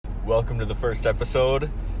Welcome to the first episode.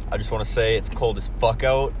 I just want to say it's cold as fuck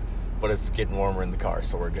out, but it's getting warmer in the car,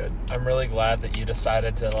 so we're good. I'm really glad that you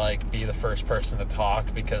decided to, be the first person to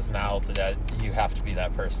talk, because now that you have to be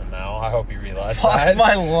that person now. I hope you realize that. Fuck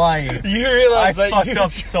my life. You realize I that fucked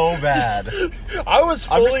up so bad. I'm just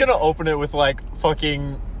going to open it with,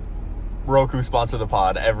 fucking Roku sponsor the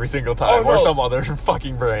pod every single time, or some other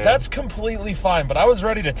fucking brand. That's completely fine, but I was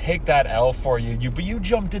ready to take that L for you. But you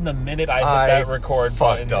jumped in the minute I hit that record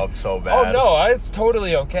button. Fucked up so bad. Oh, no, it's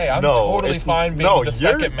totally okay. I'm totally fine being the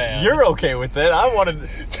second man. You're okay with it.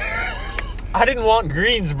 I didn't want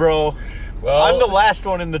greens, bro. Well, I'm the last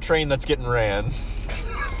one in the train that's getting ran.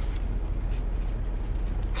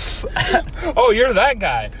 Oh, you're that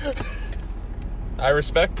guy. I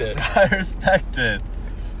respect it. I respect it.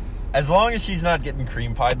 As long as she's not getting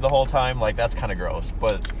cream pied the whole time, that's kind of gross.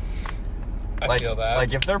 But I feel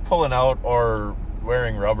that. If they're pulling out or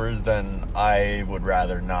wearing rubbers, then I would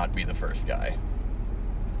rather not be the first guy.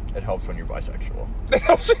 It helps when you're bisexual. It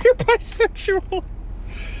helps when you're bisexual.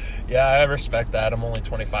 Yeah, I respect that. I'm only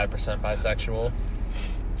 25% bisexual.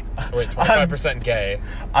 Wait, 25% gay.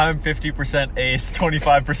 I'm 50% ace,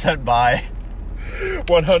 25% bi.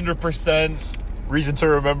 100%. Reason to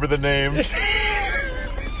remember the names.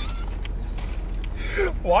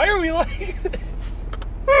 Why are we like this?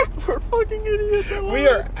 We're fucking idiots. We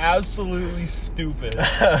are absolutely stupid.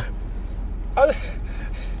 I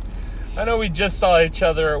know we just saw each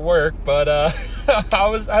other at work, but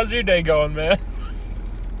how's your day going, man?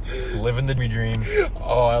 Living the me dream.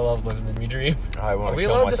 Oh, I love living the me dream. I want to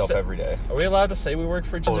kill myself every day. Are we allowed to say we work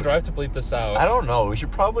for Ginger? Do I have to bleep this out? I don't know. We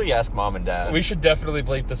should probably ask mom and dad. We should definitely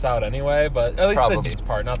bleep this out anyway, but at least the G's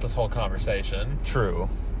part, not this whole conversation. True.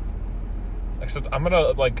 Except I'm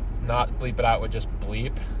gonna not bleep it out with just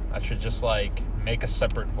bleep. I should just make a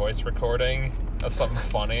separate voice recording of something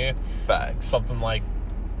funny. Facts. Something I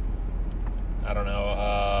don't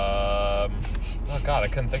know. Oh god, I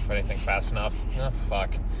couldn't think of anything fast enough. Oh,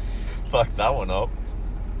 fuck. Fuck that one up.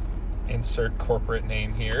 Insert corporate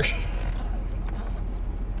name here.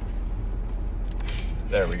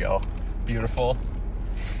 There we go. Beautiful.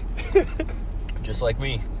 Just like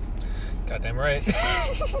me. Goddamn right.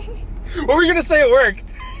 What were you gonna say at work?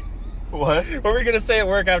 What? What were you gonna say at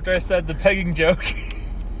work after I said the pegging joke?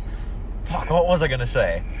 Fuck, what was I gonna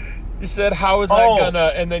say? You said, how is that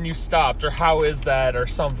gonna, and then you stopped, or how is that, or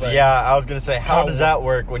something. Yeah, I was gonna say, how does that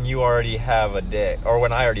work when you already have a dick, or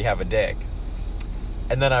when I already have a dick?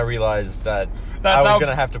 And then I realized that I was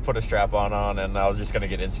gonna have to put a strap-on, and I was just gonna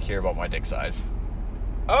get insecure about my dick size.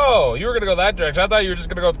 Oh, you were going to go that direction. I thought you were just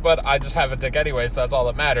going to go, but I just have a dick anyway, so that's all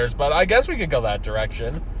that matters. But I guess we could go that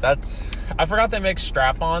direction. I forgot they make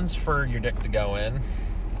strap-ons for your dick to go in.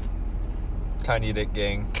 Tiny dick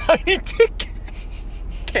gang. Tiny dick.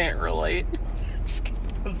 Can't relate.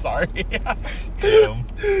 I'm sorry. Damn.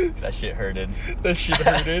 That shit hurted.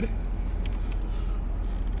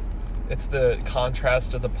 It's the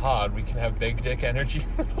contrast of the pod. We can have big dick energy,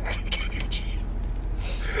 little dick energy.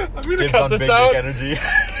 I'm gonna cut this out. Big dick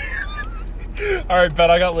energy. Alright, bet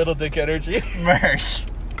I got little dick energy. Mersh.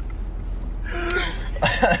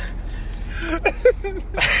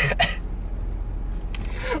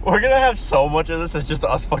 We're gonna have so much of this, it's just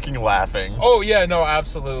us fucking laughing. Oh yeah, no,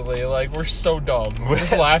 absolutely. We're so dumb. We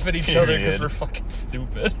just laugh at each other because we're fucking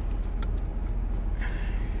stupid.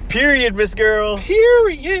 Period, Miss Girl.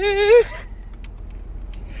 Period.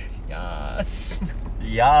 Yes.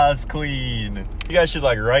 Yas, queen. You guys should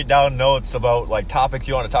write down notes about topics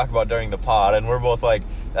you want to talk about during the pod, and we're both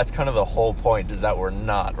that's kind of the whole point, is that we're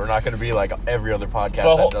not going to be like every other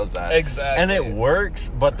podcast that does that. Exactly. And it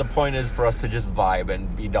works, but the point is for us to just vibe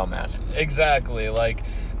and be dumbasses. Exactly.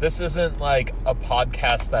 This isn't a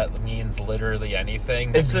podcast that means literally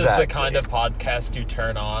anything. This is the kind of podcast you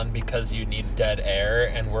turn on because you need dead air,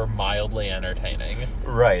 and we're mildly entertaining.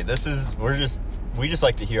 Right. We just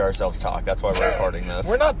like to hear ourselves talk. That's why we're recording this.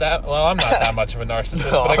 I'm not that much of a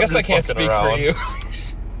narcissist, but I guess I can't speak for you.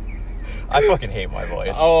 I fucking hate my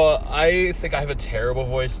voice. Oh, I think I have a terrible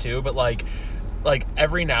voice too, but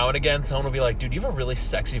every now and again someone will be like, dude, you have a really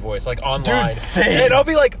sexy voice, online. Dude, same. And I'll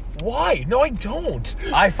be like, why? No, I don't.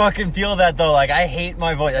 I fucking feel that though. I hate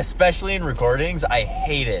my voice, especially in recordings. I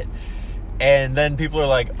hate it. And then people are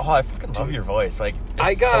like, oh, I fucking love your voice. So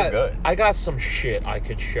good. I got some shit I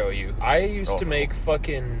could show you. I used to make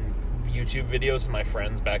fucking YouTube videos with my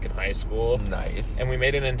friends back in high school. Nice. And we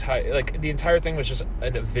made an entire, the entire thing was just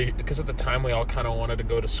because at the time we all kind of wanted to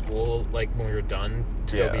go to school, when we were done,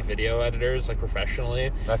 to go be video editors,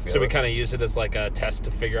 professionally. So we kind of used it as a test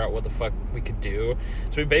to figure out what the fuck we could do.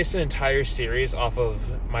 So we based an entire series off of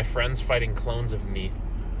my friends fighting clones of me.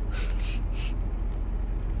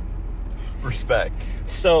 Respect.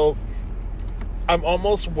 So, I'm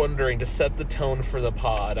almost wondering, to set the tone for the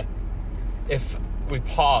pod, if we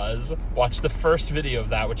pause, watch the first video of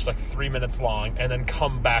that, which is like 3 minutes long, and then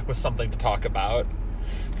come back with something to talk about.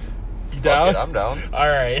 You down? Fuck it, I'm down. All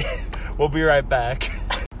right. We'll be right back.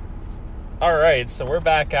 All right, so we're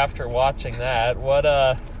back after watching that. What,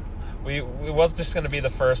 it was just going to be the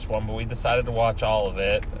first one, but we decided to watch all of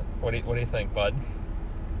it. What do you think, bud?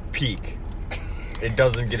 Peak. It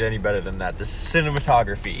doesn't get any better than that. The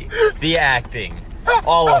cinematography, the acting,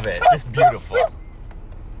 all of it, just beautiful.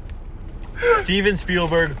 Steven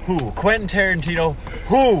Spielberg, who? Quentin Tarantino,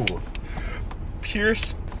 who?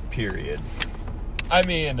 Pierce. Period. I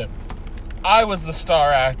mean, I was the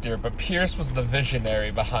star actor, but Pierce was the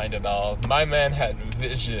visionary behind it all. My man had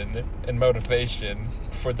vision and motivation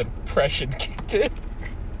before the depression kicked in.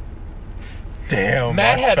 Damn,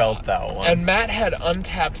 I felt that one. And Matt had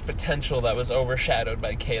untapped potential that was overshadowed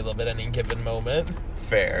by Caleb at any given moment.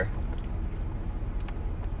 Fair.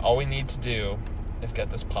 All we need to do is get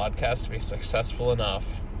this podcast to be successful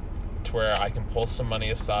enough to where I can pull some money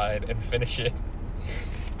aside and finish it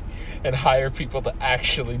and hire people to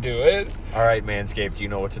actually do it. All right, Manscaped, you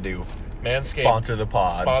know what to do. Manscaped. Sponsor the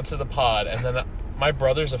pod. Sponsor the pod. And then my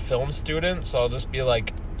brother's a film student, so I'll just be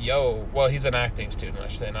like, yo, well, he's an acting student, I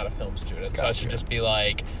should say, not a film student. Gotcha. So I should just be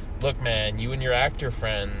like, look, man, you and your actor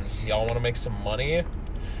friends, y'all want to make some money?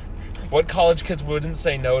 What college kids wouldn't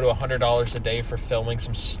say no to $100 a day for filming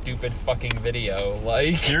some stupid fucking video?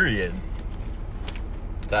 Like, period.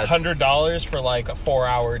 That's $100 for like a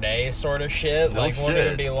 4-hour day sort of shit. No like, shit. Won't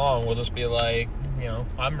even be long. We'll just be like, you know,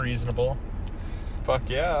 I'm reasonable. Fuck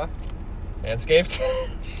yeah. Manscaped.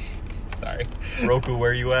 Sorry. Roku,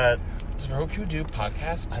 where you at? Does Roku do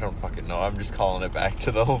podcast? I don't fucking know. I'm just calling it back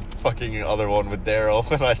to the whole fucking other one with Daryl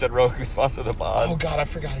when I said Roku sponsor the pod. Oh god, I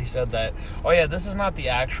forgot he said that. Oh yeah, this is not the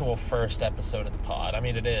actual first episode of the pod. I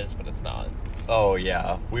mean, it is, but it's not. Oh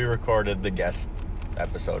yeah, we recorded the guest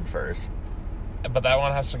episode first. But that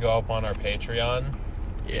one has to go up on our Patreon.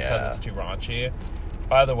 Yeah. Because it's too raunchy.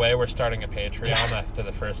 By the way, we're starting a Patreon after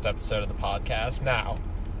the first episode of the podcast. Now,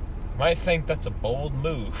 you might think that's a bold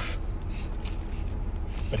move.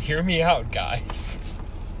 But hear me out, guys.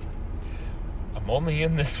 I'm only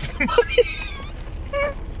in this for the money.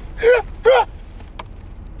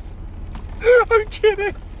 I'm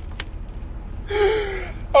kidding.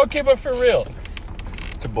 Okay, but for real.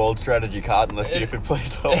 It's a bold strategy, Cotton. Let's see if it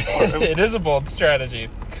plays out for him. It is a bold strategy.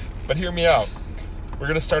 But hear me out. We're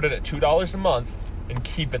going to start it at $2 a month and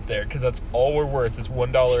keep it there, because that's all we're worth is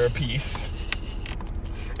 $1 a piece.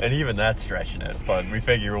 And even that's stretching it. But we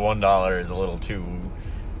figure $1 is a little too...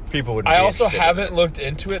 People would. I also haven't looked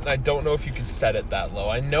into it, and I don't know if you can set it that low.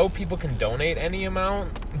 I know people can donate any amount,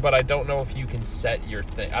 but I don't know if you can set your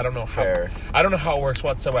thing. I don't know how. Fair. I don't know how it works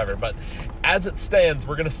whatsoever. But as it stands,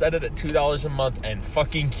 we're gonna set it at $2 a month and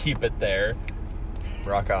fucking keep it there.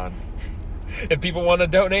 Rock on. If people want to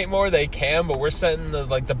donate more, they can. But we're setting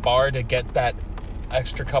the bar to get that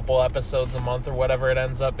extra couple episodes a month or whatever it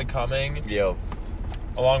ends up becoming. Yo.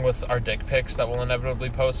 Along with our dick pics that we'll inevitably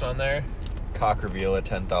post on there. Cock reveal at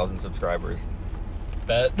 10,000 subscribers.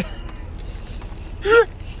 Bet.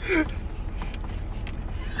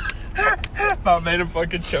 Bob made him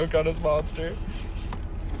fucking choke on his monster.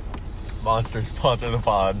 Monster sponsor the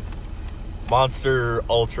pod. Monster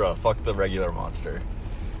Ultra. Fuck the regular Monster.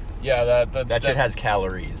 Yeah, that shit has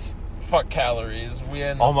calories. Fuck calories.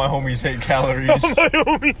 All my homies hate calories.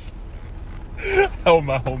 All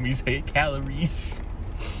my homies hate calories.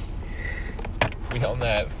 We on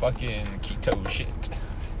that fucking keto shit.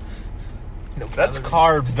 No That's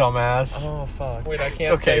carbs, dumbass. Oh, fuck. Wait, I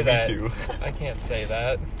can't say that. It's okay, me too. I can't say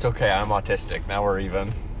that. It's okay, I'm autistic. Now we're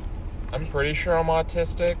even. I'm pretty sure I'm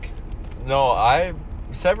autistic. No,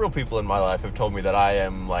 several people in my life have told me that I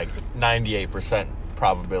am like 98%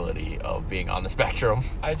 probability of being on the spectrum.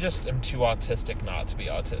 I just am too autistic not to be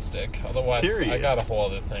autistic. Otherwise, Period. I got a whole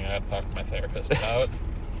other thing I got to talk to my therapist about.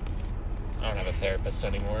 I don't have a therapist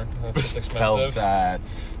anymore. That's just expensive. Felt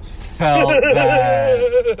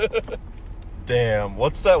that. Damn.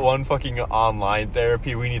 What's that one fucking online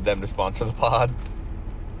therapy? We need them to sponsor the pod.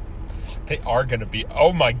 They are going to be.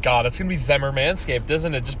 Oh my god, it's going to be them or Manscaped,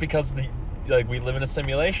 isn't it? Just because we live in a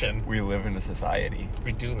simulation. We live in a society.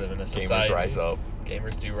 We do live in a society. Gamers rise up.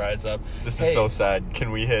 Gamers do rise up. This is so sad.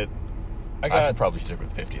 Can we hit... I should probably stick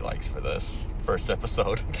with 50 likes for this first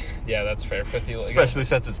episode. Yeah, that's fair. 50 likes. Especially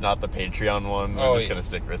since it's not the Patreon one. We're just going to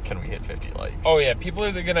stick with, can we hit 50 likes? Oh, yeah. People are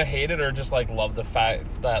either going to hate it or just, love the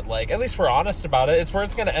fact that, at least we're honest about it. It's where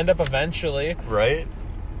it's going to end up eventually. Right?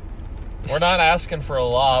 We're not asking for a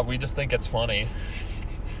lot. We just think it's funny.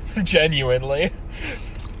 Genuinely.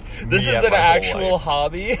 This is an actual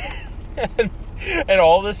hobby. And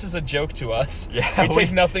all this is a joke to us. Yeah, we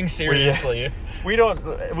take nothing seriously. We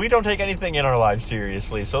don't take anything in our lives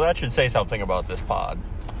seriously, so that should say something about this pod.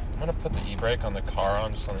 I'm gonna put the e-brake on the car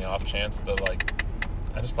on just on the off chance that, like,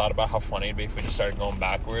 I just thought about how funny it'd be if we just started going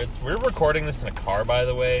backwards. We're recording this in a car, by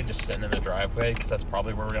the way, just sitting in the driveway, because that's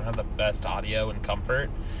probably where we're gonna have the best audio and comfort.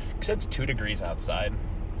 Because it's 2 degrees outside.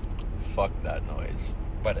 Fuck that noise.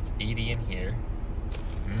 But it's 80 in here.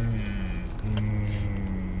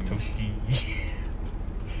 Toasty.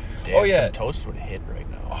 Damn, some toast would hit right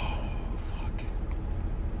now. Oh, fuck.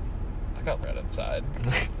 I got bread inside.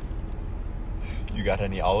 You got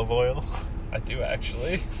any olive oil? I do,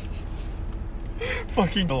 actually.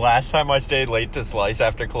 Fucking the last time I stayed late to Slice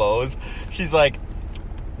after close, she's like,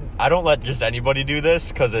 I don't let just anybody do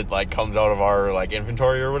this because it, like, comes out of our, like,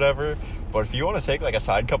 inventory or whatever. But if you want to take, like, a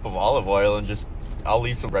side cup of olive oil and just, I'll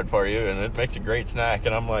leave some bread for you, and it makes a great snack.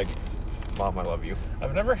 And I'm like, Mom, I love you.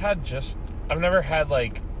 I've never had,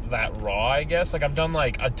 like, that raw, I guess. Like, I've done,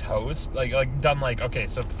 like, a toast. Okay,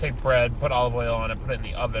 so take bread, put olive oil on it, put it in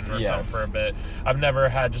the oven or something for a bit. I've never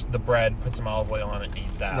had just the bread, put some olive oil on it, and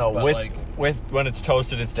eat that. No, but with when it's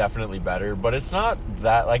toasted, it's definitely better. But it's not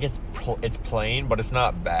that, like, it's plain, but it's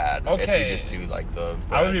not bad. Okay. If you just do, like, the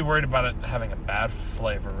bread. I would be worried about it having a bad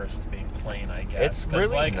flavor versus being plain, I guess. It's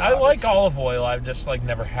really like, not. I like olive oil. I've just, like,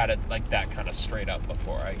 never had it, like, that kind of straight up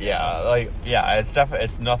before, I guess.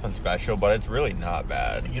 It's nothing special, but it's really not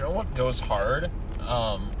bad. You know what goes hard?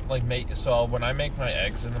 So when I make my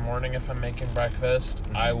eggs in the morning, if I'm making breakfast,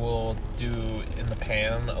 I will do in the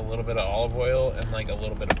pan a little bit of olive oil and, like, a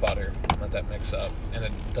little bit of butter and let that mix up, and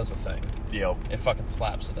it does a thing. Yep. It fucking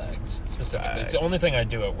slaps with eggs, specifically. Facts. It's the only thing I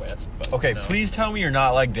do it with. But, okay, please tell me you're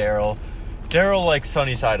not like Daryl. Daryl likes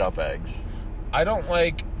sunny side up eggs.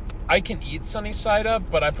 I can eat sunny side up,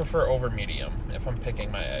 but I prefer over medium if I'm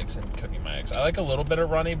picking my eggs and cooking my eggs. I like a little bit of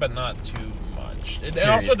runny, but not too much. It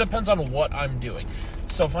also depends on what I'm doing.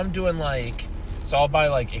 So if I'm doing, like... So I'll buy,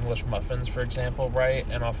 like, English muffins, for example, right?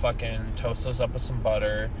 And I'll fucking toast those up with some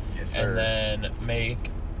butter. Yes, sir. And then make,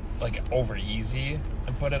 like, over easy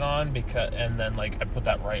and put it on. And then, like, I put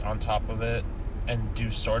that right on top of it and do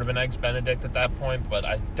sort of an Eggs Benedict at that point. But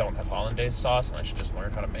I don't have hollandaise sauce, and I should just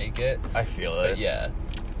learn how to make it. I feel it. But, yeah.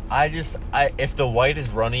 If the white is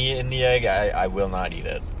runny in the egg, I will not eat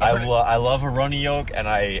it. I love a runny yolk, and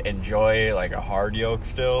I enjoy, like, a hard yolk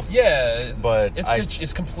still. Yeah, but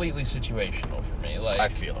it's completely situational for me. Like, I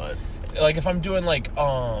feel it. Like, if I'm doing, like,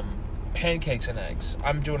 pancakes and eggs,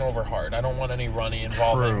 I'm doing over hard. I don't want any runny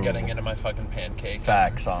involved in getting into my fucking pancake.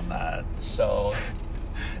 Facts on that. So...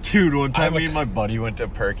 Dude, one time me and my buddy went to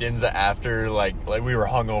Perkins after, like we were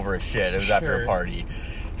hungover as shit. It was after a party.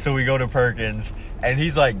 So we go to Perkins, and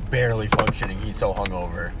he's, like, barely functioning. He's so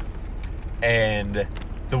hungover. And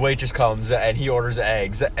the waitress comes, and he orders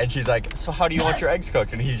eggs, and she's like, so how do you want your eggs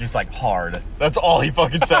cooked? And he's just like, hard. That's all he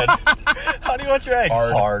fucking said. How do you want your eggs?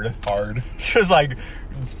 Hard. She was, like,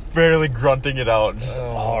 barely grunting it out. Just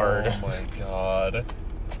hard. Oh, my God.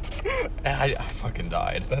 And I fucking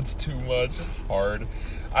died. That's too much. Hard.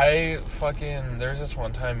 There's this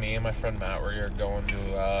one time me and my friend Matt were going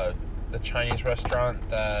to the Chinese restaurant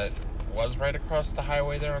that was right across the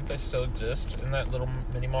highway there. Don't they still exist in that little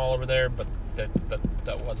mini mall over there? But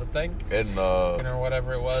that was a thing. Or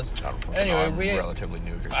whatever it was. Anyway, relatively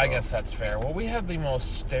new. I guess that's fair. Well, we had the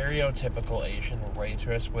most stereotypical Asian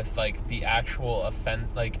waitress with, like, the actual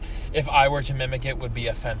like, if I were to mimic it, would be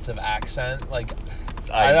offensive accent. Like,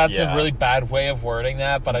 that's a really bad way of wording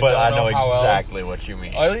that, but I know exactly what you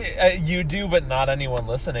mean. You do, but not anyone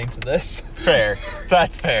listening to this. Fair.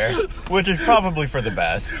 That's fair. Which is probably for the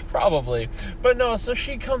best. Probably. But no, so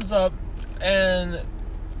she comes up and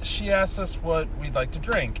she asks us what we'd like to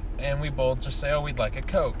drink, and we both just say, we'd like a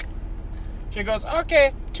Coke. She goes,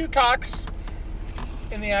 okay, 2 cocks,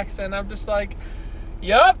 in the accent. I'm just like,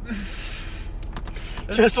 yup.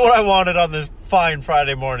 Just what I wanted on this fine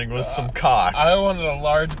Friday morning was some cock. I wanted a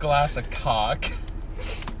large glass of cock.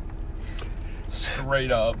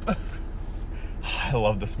 Straight up. I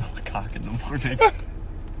love the smell of cock in the morning.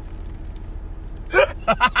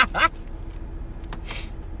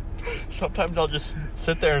 Sometimes I'll just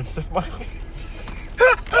sit there and sniff my... Finish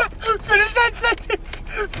that sentence.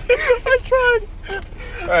 I tried.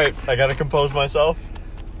 Alright, I gotta compose myself.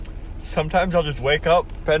 Sometimes I'll just wake up,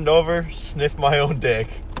 bend over, sniff my own dick.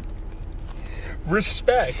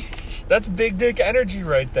 Respect. That's big dick energy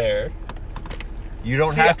right there. You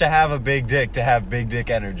don't have to have a big dick to have big dick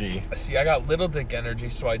energy. See, I got little dick energy,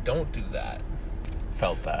 so I don't do that.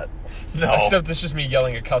 Felt that. No. Except it's just me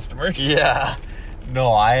yelling at customers. Yeah.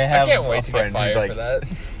 No, I can't wait to get fired for that.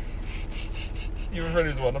 You have a friend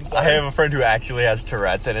who's what? I'm sorry. I have a friend who actually has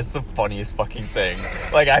Tourette's, and it's the funniest fucking thing.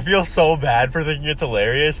 Like, I feel so bad for thinking it's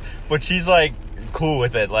hilarious, but she's, like, cool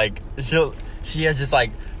with it. Like, she has just,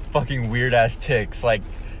 like, fucking weird-ass tics. Like,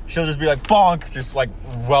 she'll just be like, bonk, just, like,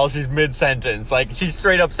 while she's mid-sentence. Like, she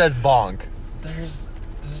straight up says bonk. There's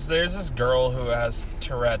this girl who has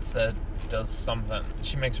Tourette's that does something.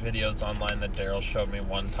 She makes videos online that Daryl showed me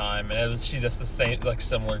one time, and she does the same, like,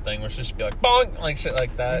 similar thing where she just be like bonk, like shit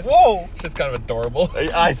like that. Whoa, shit's kind of adorable.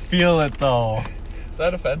 I feel it though. Is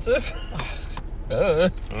that offensive?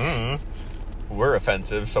 We're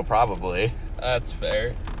offensive, so probably. That's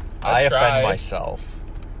fair. I offend myself.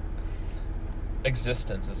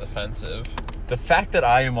 Existence is offensive. The fact that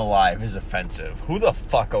I am alive is offensive. Who the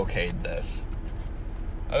fuck okayed this?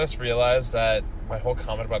 I just realized that my whole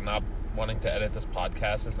comment about not wanting to edit this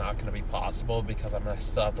podcast is not going to be possible because I'm going to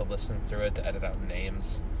still have to listen through it to edit out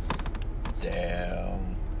names.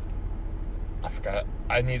 Damn. I forgot.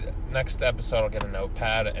 Next episode I'll get a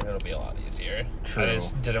notepad and it'll be a lot easier. True. I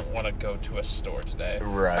just didn't want to go to a store today.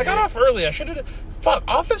 Right. I got off early. I should have... Fuck,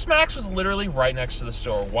 Office Max was literally right next to the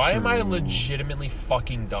store. Why am I legitimately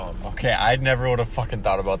fucking dumb? Okay, I never would have fucking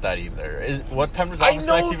thought about that either. What time does Office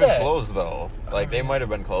Max even close, though? Like, they might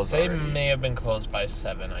have been closed already. They may have been closed by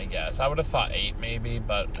 7, I guess. I would have thought 8 maybe,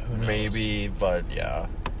 but who knows? Maybe, but yeah.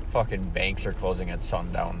 Fucking banks are closing at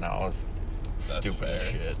sundown now. It's stupid as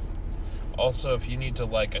shit. Also, if you need to,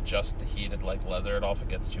 like, adjust the heated, like, leather it off if it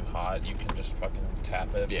gets too hot, you can just fucking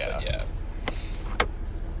tap it. Yeah. But, yeah.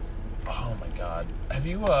 Oh, my God. Are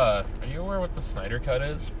you aware what the Snyder Cut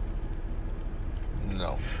is?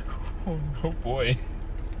 No. Oh, no, boy.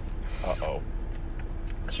 Uh-oh.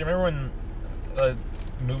 Do you remember when the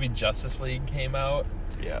movie Justice League came out?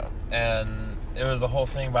 Yeah. And it was a whole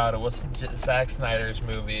thing about it was Zack Snyder's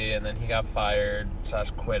movie, and then he got fired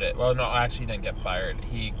 / quit it. Well, no, actually he didn't get fired.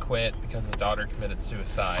 He quit because his daughter committed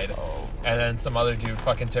suicide. Oh. And then some other dude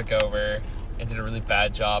fucking took over and did a really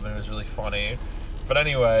bad job, and it was really funny. But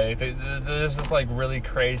anyway, there's this, like, really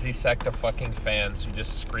crazy sect of fucking fans who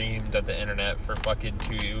just screamed at the internet for fucking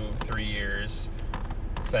 2-3 years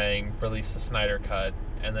saying, release the Snyder Cut.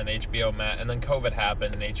 And then and then COVID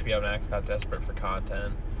happened, and HBO Max got desperate for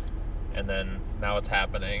content. And then now it's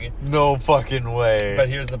happening. No fucking way. But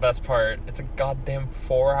here's the best part. It's a goddamn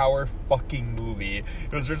 4-hour fucking movie.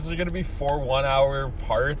 It was originally going to be 4 1-hour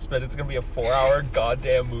parts, but it's going to be a 4-hour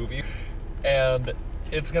goddamn movie. And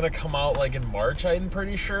it's going to come out, like, in March, I'm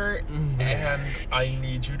pretty sure. And I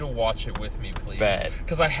need you to watch it with me, please. Bet.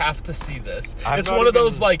 Because I have to see this. It's one of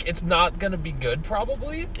those, like, it's not going to be good,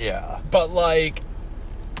 probably. Yeah. But, like,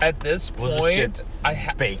 at this point,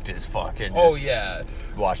 baked as fucking. Oh, yeah.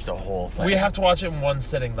 Watch the whole thing. We have to watch it in one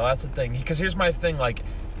sitting, though. That's the thing. Because here's my thing. Like,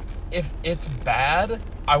 if it's bad,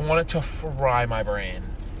 I want it to fry my brain.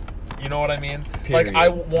 You know what I mean? Period. Like, I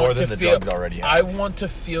want More than to the feel. drugs already have. I want to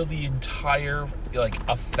feel the entire, like,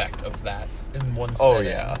 effect of that in one sitting. Oh,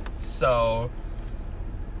 yeah. So,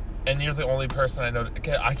 and you're the only person I know.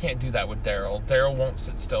 I can't do that with Daryl. Daryl won't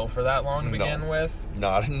sit still for that long to begin with.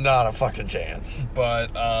 Not a fucking chance.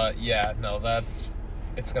 But yeah, no,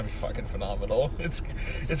 it's gonna be fucking phenomenal. It's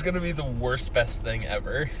gonna be the best thing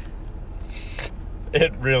ever.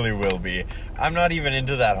 It really will be. I'm not even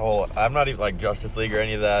into that whole. I'm not even like Justice League or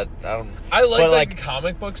any of that. I like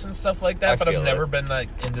comic books and stuff like that, but I've never been like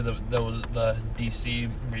into the DC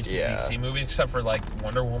recent DC movie, except for like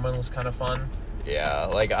Wonder Woman was kind of fun. Yeah,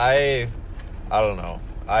 like I don't know.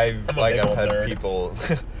 I've had people.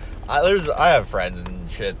 I have friends and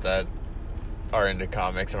shit that are into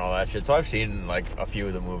comics and all that shit. So I've seen like a few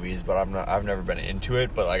of the movies, but I've never been into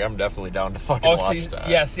it. But like I'm definitely down to fucking watch that.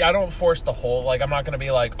 Yeah, see, I don't force the whole. Like I'm not gonna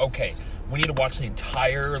be like, okay, we need to watch the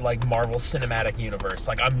entire like Marvel Cinematic Universe.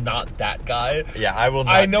 Like I'm not that guy. Yeah, I will.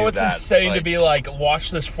 I know it's insane to be like,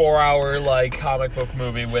 watch this 4-hour like comic book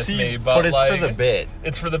movie with me, but it's like, for the bit.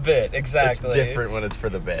 It's for the bit, exactly. It's different when it's for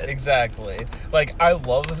the bit. Exactly. Like I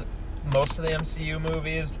love most of the MCU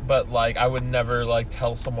movies, but like I would never like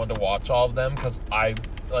tell someone to watch all of them because I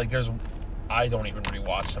don't even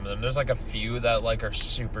rewatch some of them. There's like a few that like are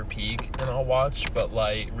super peak and I'll watch, but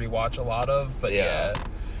like rewatch a lot of. But yeah,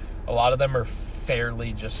 a lot of them are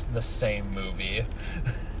fairly just the same movie.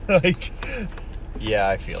 Like, yeah,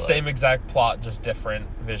 I feel same exact plot, just different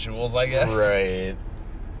visuals, I guess. Right.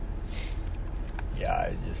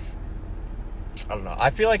 Yeah, I don't know. I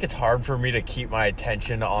feel like it's hard for me to keep my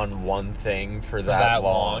attention on one thing for that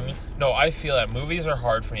long. No, I feel that movies are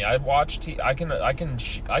hard for me. I watch I can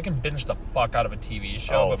binge the fuck out of a TV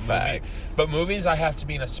show. But movies, I have to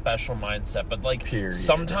be in a special mindset. But like,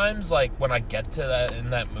 sometimes like when I get to that in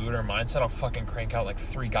that mood or mindset, I'll fucking crank out like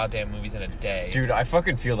 3 goddamn movies in a day. Dude, I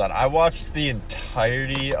fucking feel that. I watched the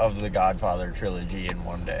entirety of the Godfather trilogy in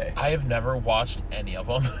one day. I have never watched any of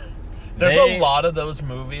them. There's a lot of those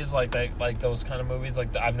movies, like those kind of movies.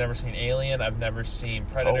 Like, I've never seen Alien. I've never seen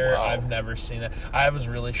Predator. Oh, wow. I've never seen it. I was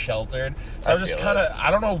really sheltered. So I'm just kind of...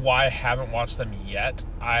 I don't know why I haven't watched them yet.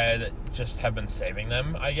 I just have been saving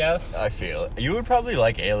them, I guess. I feel it. You would probably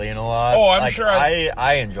like Alien a lot. Oh, I'm sure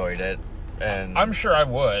I enjoyed it. And I'm sure I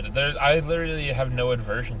would. I literally have no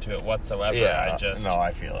aversion to it whatsoever. Yeah, no,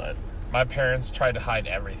 I feel it. My parents tried to hide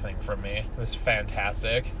everything from me. It was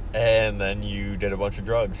fantastic. And then you did a bunch of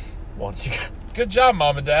drugs. Once you got... Good job,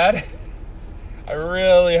 Mom and Dad. I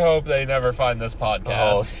really hope they never find this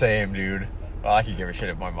podcast. Oh, same, dude. Well, I could give a shit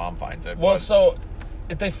if my mom finds it. Well, so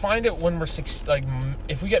if they find it when we're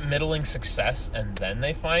if we get middling success and then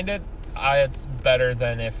they find it, it's better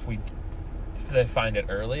than if they find it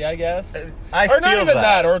early, I guess. Or not even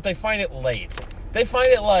that, or if they find it late. They find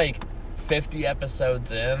it like 50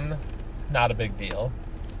 episodes in, not a big deal.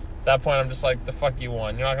 At that point, I'm just like, the fuck you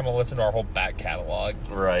want? You're not going to listen to our whole back catalog.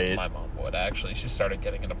 Right. My mom would, actually. She started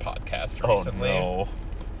getting into podcasts recently. Oh, no.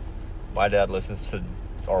 My dad listens to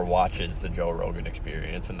or watches the Joe Rogan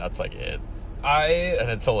Experience, and that's like it.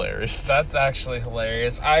 And it's hilarious. That's actually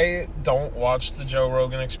hilarious. I don't watch the Joe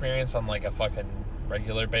Rogan Experience on like a fucking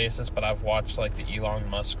regular basis, but I've watched like the Elon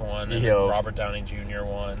Musk one and the Robert Downey Jr.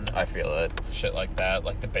 one. I feel it. Shit like that,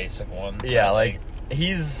 like the basic ones. Yeah, like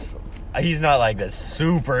he's not like this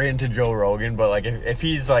super into Joe Rogan, but like if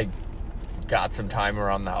he's like got some time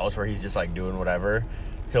around the house where he's just like doing whatever,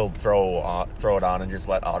 he'll throw it on and just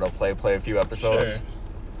let autoplay play a few episodes. Sure.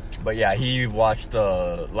 But yeah, he watched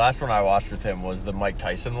the last one I watched with him was the Mike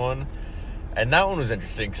Tyson one, and that one was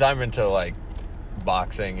interesting because I'm into like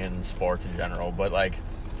boxing and sports in general, but like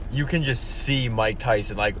you can just see Mike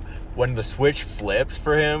Tyson, like when the switch flips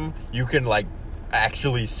for him, you can like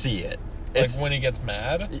actually see it. It's, like when he gets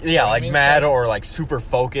mad? Yeah, like mad or like super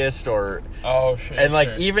focused or... Oh, shit. And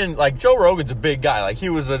like even, like Joe Rogan's a big guy. Like he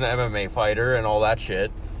was an MMA fighter and all that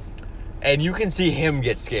shit. And you can see him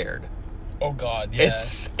get scared. Oh, God, yeah.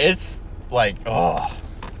 It's like,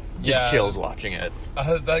 get chills watching it.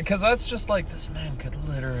 Because that's just like, this man could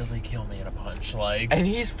literally kill me in a punch. Like, and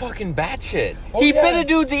he's fucking batshit. He bit a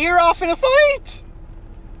dude's ear off in a fight.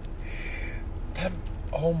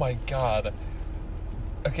 Oh, my God.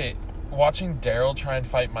 Okay, watching Daryl try and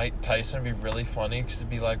fight Mike Tyson would be really funny because it'd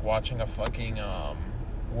be like watching a fucking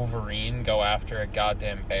Wolverine go after a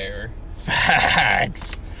goddamn bear.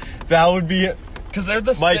 Facts. That would be... Because they're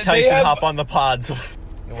the Mike Tyson hop on the pods.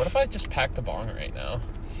 What if I just pack the bong right now?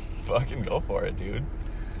 Fucking go for it, dude.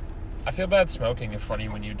 I feel bad smoking in front of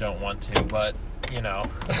you when you don't want to, but, you know,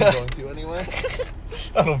 I'm going to anyway.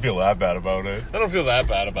 I don't feel that bad about it. I don't feel that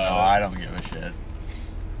bad about it. No, I don't give a shit.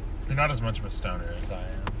 You're not as much of a stoner as I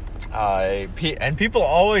am. And people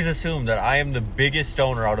always assume that I am the biggest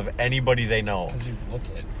stoner out of anybody they know. Because you look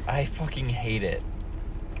it. I fucking hate it.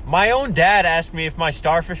 My own dad asked me if my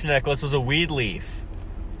starfish necklace was a weed leaf.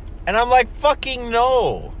 And I'm like, fucking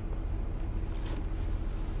no.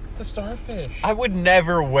 It's a starfish. I would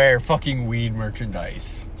never wear fucking weed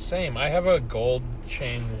merchandise. Same. I have a gold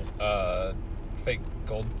chain, fake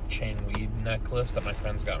gold chain weed necklace that my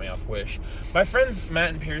friends got me off Wish. My friends Matt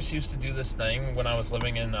and Pierce used to do this thing when I was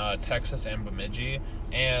living in Texas and Bemidji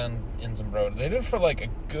and in Zumbrota. They did it for like a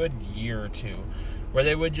good year or two, where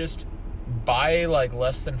they would just buy like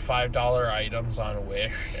less than $5 items on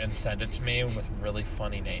Wish and send it to me with really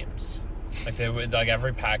funny names. Like they would, like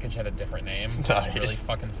every package had a different name. Nice. It was really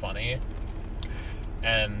fucking funny.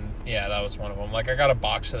 And yeah, that was one of them. Like I got a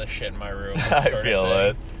box of this shit in my room. I feel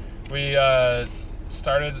it. We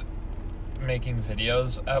started making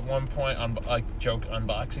videos at one point on like joke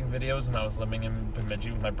unboxing videos when I was living in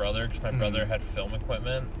Bemidji with my brother because my brother had film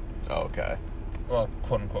equipment. Oh, okay. Well,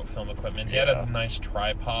 quote-unquote film equipment. He had a nice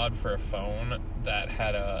tripod for a phone that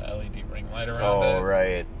had a LED ring light around it. Oh,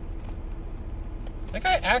 right. I think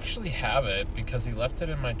I actually have it because he left it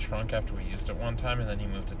in my trunk after we used it one time and then he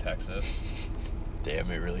moved to Texas.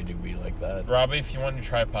 Damn, it really do be like that. Robbie, if you want your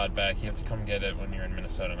tripod back, you have to come get it when you're in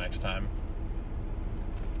Minnesota next time.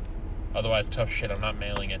 Otherwise, tough shit, I'm not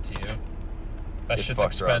mailing it to you. That shit's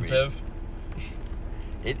expensive.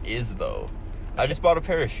 It is, though. I just bought a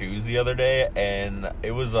pair of shoes the other day, and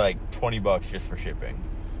it was like $20 just for shipping.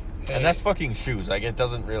 Hey. And that's fucking shoes. Like, it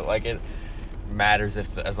doesn't really... Like, it... matters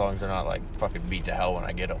as long as they're not, like, fucking beat to hell when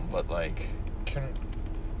I get them, but, like...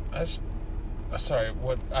 Sorry,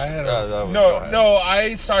 what... I had I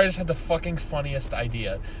just had the fucking funniest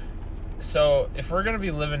idea. So, if we're gonna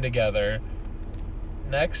be living together,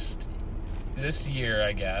 this year,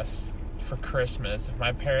 I guess, for Christmas, if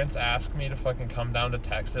my parents ask me to fucking come down to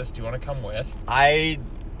Texas, do you want to come with?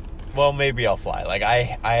 Well, maybe I'll fly. Like,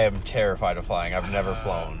 I am terrified of flying. I've never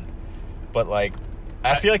flown. But, like,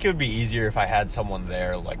 I feel like it would be easier if I had someone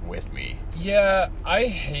there, like, with me. Yeah, I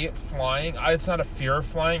hate flying. It's not a fear of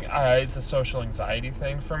flying. It's a social anxiety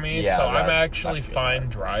thing for me. Yeah, so I'm actually fine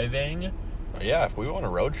driving. Yeah, if we want to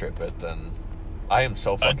road trip it, then I am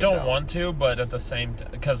so fucking down. Want to, but at the same time,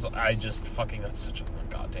 because I just fucking, that's such a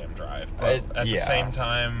goddamn drive. But at the same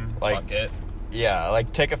time, like, fuck it. Yeah,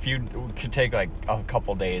 like, could take, like, a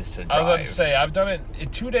couple days to drive. I was about to say, I've done it in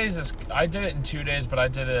 2 days. I did it in 2 days, but I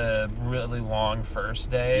did a really long first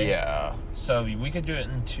day. Yeah. So we could do it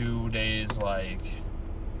in 2 days, like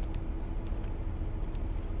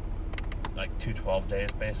 2 12 days,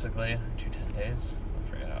 basically. 2 10 days. I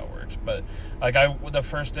forget how it works. But, like, the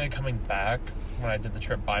first day coming back, when I did the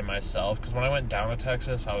trip by myself, because when I went down to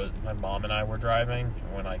Texas, my mom and I were driving,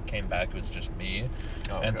 and when I came back, it was just me.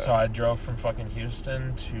 Okay. And so I drove from fucking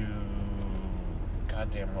Houston to,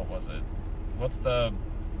 goddamn, what was it? What's the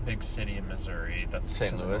big city in Missouri? That's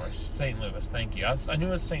St. Louis. St. Louis, thank you. I knew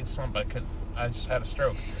it was St. something, but I just had a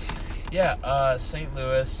stroke. Yeah, St.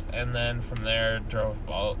 Louis, and then from there drove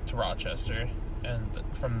to Rochester, and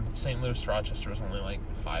from St. Louis to Rochester was only like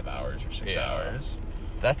 5 hours or 6 hours.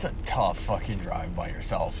 That's a tough fucking drive by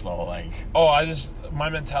yourself, though, like... my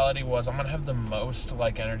mentality was, I'm gonna have the most,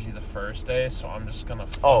 like, energy the first day, so I'm just gonna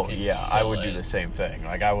I would do the same thing.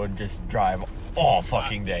 Like, I would just drive all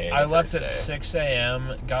fucking day. I left at 6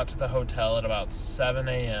 a.m., got to the hotel at about 7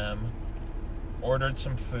 a.m., ordered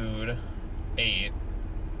some food, ate,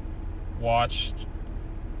 watched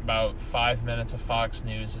about 5 minutes of Fox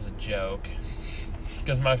News as a joke...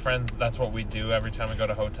 Because my friends, that's what we do every time we go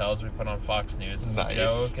to hotels. We put on Fox News as a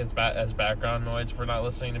joke, as background noise if we're not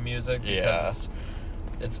listening to music. Because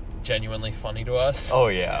it's genuinely funny to us. Oh,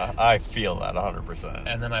 yeah. I feel that 100%.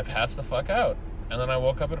 And then I passed the fuck out. And then I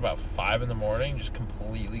woke up at about 5 in the morning, just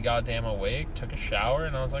completely goddamn awake, took a shower,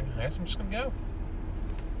 and I was like, I guess I'm just going to go.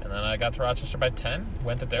 And then I got to Rochester by 10,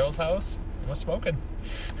 went to Daryl's house, and was smoking.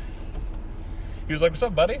 He was like, what's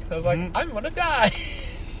up, buddy? I was like, I'm going to die.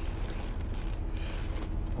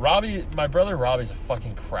 Robbie, my brother Robbie's a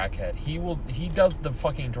fucking crackhead. He does the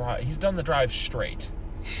fucking drive. He's done the drive straight,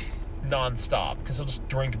 non-stop, because he'll just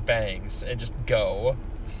drink bangs and just go.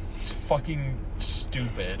 It's fucking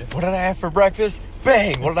stupid. What did I have for breakfast?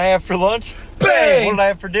 Bang! What did I have for lunch? Bang! What did I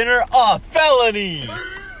have for dinner? Felony!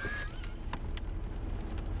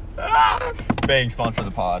 Bang, sponsor the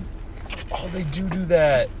pod. Oh, they do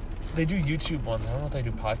that. They do YouTube ones. I don't know if they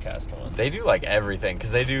do podcast ones. They do, like, everything,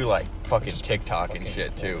 because they do, like, fucking TikTok and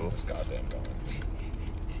shit, too. This goddamn going.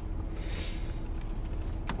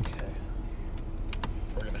 Okay.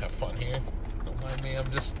 We're gonna have fun here. Don't mind me,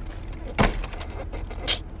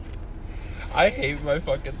 I hate my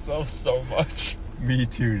fucking self so much. Me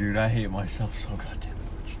too, dude. I hate myself so goddamn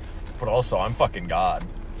much. But also, I'm fucking God.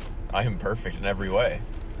 I am perfect in every way.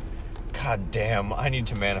 God damn, I need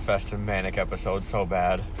to manifest a manic episode so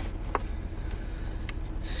bad.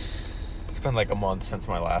 It's been like a month since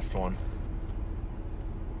my last one.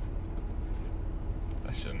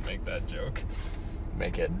 I shouldn't make that joke.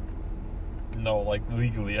 Make it. No, like,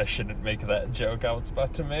 legally I shouldn't make that joke I was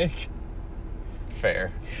about to make.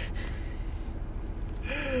 Fair.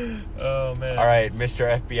 Oh, man. Alright,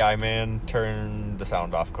 Mr. FBI man, turn the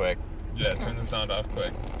sound off quick. Yeah, turn the sound off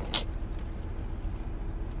quick.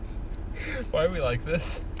 Why are we like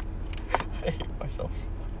this? I hate myself so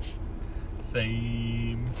much.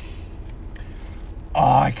 Same.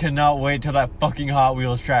 Oh, I cannot wait till that fucking Hot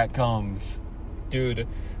Wheels track comes. Dude,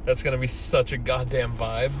 that's gonna be such a goddamn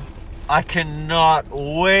vibe. I cannot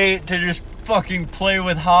wait to just fucking play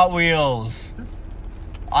with Hot Wheels.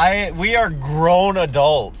 We are grown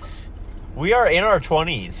adults. We are in our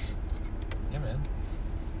 20s. Yeah, man.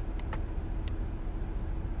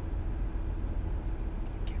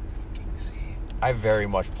 I can't fucking see. I very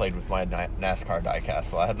much played with my NASCAR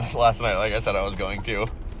diecast last night, like I said I was going to.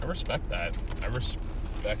 I respect that. I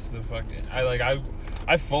respect the fucking...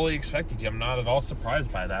 I fully expected you. I'm not at all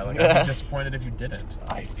surprised by that. Like, I'd be disappointed if you didn't.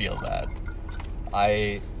 I feel that.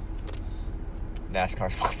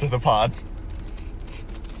 NASCAR sponsor the pod.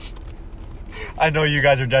 I know you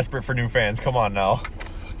guys are desperate for new fans. Come on now. Oh,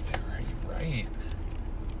 fuck, they're right.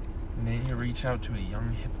 And then you reach out to a young,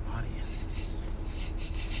 hip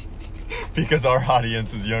audience. Because our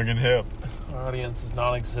audience is young and hip. Our audience is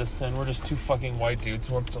non-existent. We're just two fucking white dudes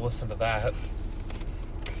who wants to listen to that.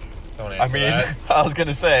 Don't answer that. I was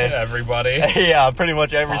gonna say everybody. Yeah, pretty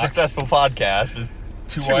much every successful podcast is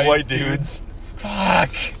two white dudes. Fuck.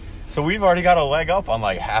 So we've already got a leg up on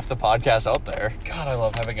like half the podcasts out there. God, I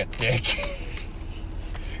love having a dick.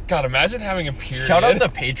 God, imagine having a period. Shout out to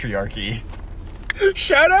Patriarchy.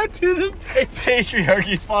 Shout out to the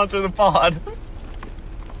Patriarchy sponsor the pod.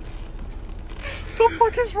 What the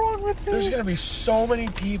fuck is wrong with me? There's gonna be so many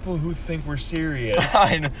people who think we're serious.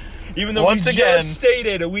 I know. Even though just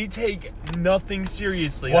stated we take nothing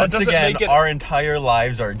seriously. Once again, our entire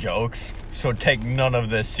lives are jokes, so take none of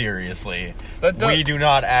this seriously. We do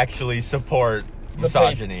not actually support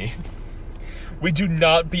misogyny. We do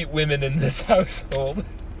not beat women in this household.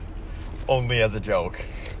 Only as a joke.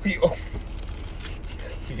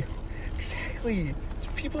 Exactly.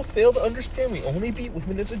 People fail to understand we only beat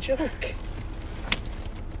women as a joke.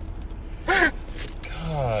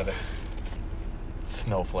 God.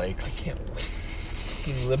 Snowflakes. I can't wait.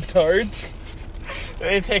 Fucking libtards.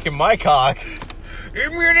 They ain't taking my cock.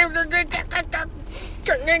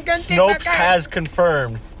 Snopes has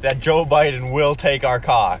confirmed that Joe Biden will take our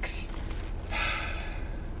cocks.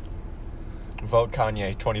 Vote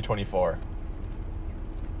Kanye 2024.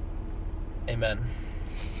 Amen.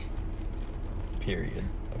 Period.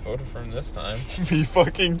 I voted for him this time. Me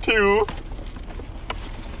fucking too.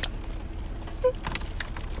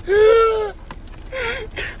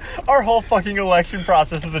 Our whole fucking election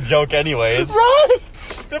process is a joke anyways. Right!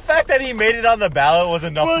 The fact that he made it on the ballot was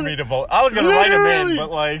enough for me to vote. I was going to write him in, but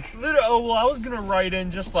like... I was going to write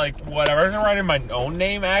in just like whatever. I was going to write in my own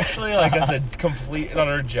name actually, like as a complete and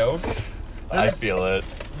utter joke. I feel it.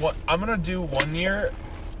 What I'm going to do one year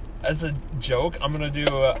as a joke, I'm going to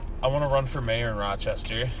do... I want to run for mayor in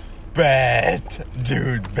Rochester. Bet.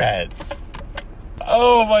 Dude, bet.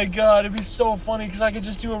 Oh my god, it'd be so funny because I could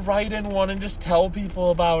just do a write-in one and just tell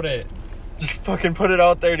people about it. Just fucking put it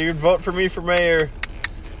out there, dude. Vote for me for mayor.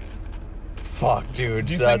 Fuck, dude.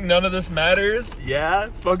 Do you think none of this matters? Yeah?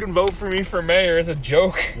 Fucking vote for me for mayor as a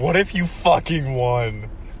joke. What if you fucking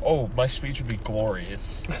won? Oh, my speech would be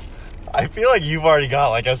glorious. I feel like you've already got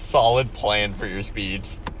like a solid plan for your speech.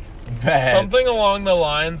 Bet. Something along the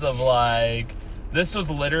lines of like... This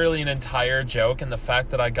was literally an entire joke, and the fact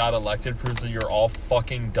that I got elected proves that you're all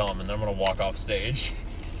fucking dumb, and then I'm going to walk off stage.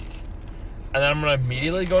 And then I'm going to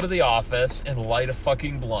immediately go to the office and light a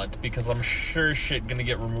fucking blunt, because I'm sure shit going to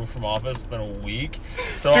get removed from office within a week.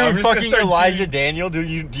 So dude, I'm just fucking Elijah Daniel, do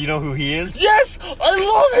you know who he is? Yes! I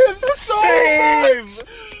love him so much!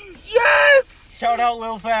 Yes! Shout out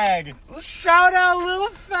Lil Fag. Shout out Lil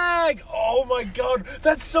Fag. Oh my god,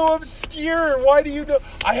 that's so obscure. Why do you know?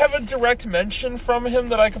 I have a direct mention from him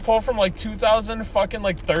that I could pull from like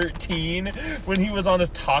 2013 when he was on his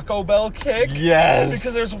Taco Bell kick. Yes.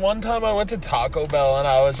 Because there's one time I went to Taco Bell and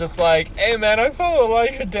I was just like, hey man, I follow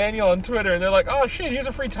Elijah Daniel on Twitter, and they're like, oh shit, here's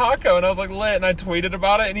a free taco, and I was like, lit, and I tweeted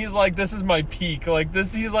about it, and he's like, this is my peak. Like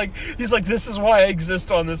this, he's like, this is why I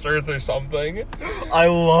exist on this earth or something. I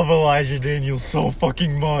love Elijah Daniel so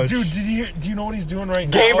fucking much. Dude, do you know what he's doing right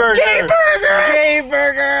Gay now? Burger! Gay Burger! Gay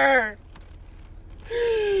Burger!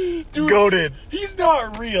 Dude, goated. He's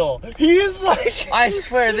not real. He is like... I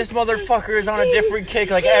swear, this motherfucker is on a different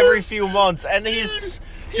kick like every few months, and he's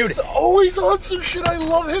always on some shit. I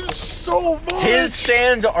love him so much. His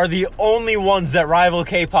stands are the only ones that rival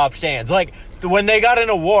K-pop stands. Like, when they got in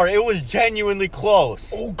a war, it was genuinely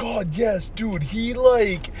close. Oh god, yes, dude. He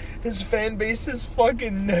like... His fan base is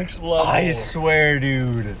fucking next level. I swear,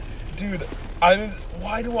 dude. Dude, why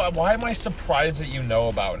am I surprised that you know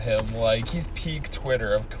about him? Like, he's peak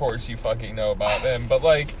Twitter. Of course you fucking know about him. But,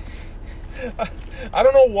 like, I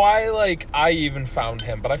don't know why, like, I even found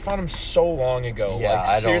him. But I found him so long ago. Yeah,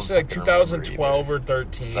 like, seriously, like, 2012 or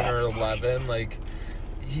 13 or 11. Like,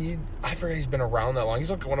 I forget he's been around that long.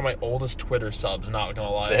 He's, like, one of my oldest Twitter subs, not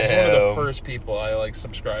gonna lie. Damn. He's one of the first people I, like,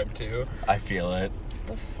 subscribed to. I feel it.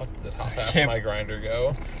 Where the fuck did the top half of my grinder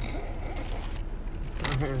go?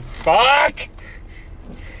 Fuck!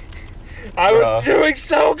 I was doing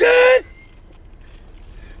so good!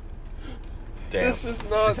 Damn. This is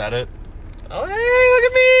not... Is that it? Oh, hey, look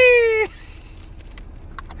at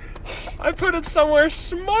me! I put it somewhere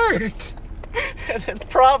smart! And then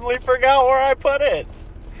probably forgot where I put it.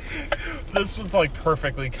 This was, like,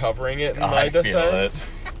 perfectly covering it in my defense. Feel it.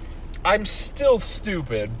 I'm still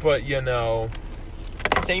stupid, but, you know...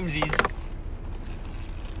 Samesies.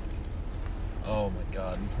 Oh my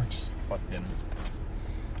god, we're just fucking...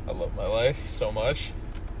 I love my life so much.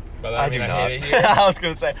 By that I mean I hate it here. I was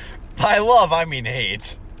gonna say, by love, I mean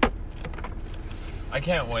hate. I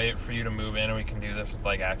can't wait for you to move in and we can do this with,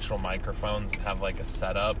 like, actual microphones and have, like, a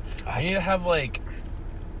setup. I need to have, like...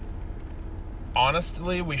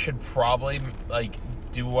 Honestly, we should probably, like,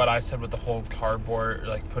 do what I said with the whole cardboard,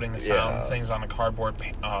 like, putting the sound things on a cardboard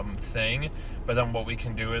thing. But then what we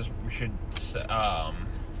can do is we should... oh,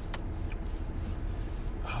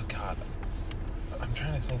 God. I'm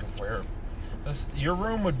trying to think of where... Your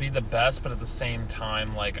room would be the best, but at the same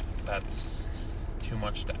time, like, that's too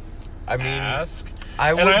much to ask.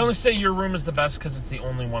 I only say your room is the best because it's the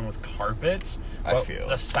only one with carpet. I feel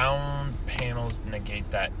the sound panels negate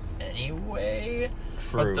that anyway.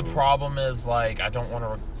 True. But the problem is, like, I don't want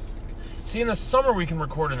to... See, in the summer we can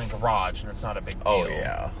record in the garage, and it's not a big deal. Oh,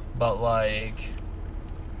 yeah. But, like...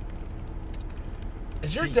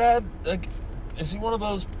 Is your dad, like... Is he one of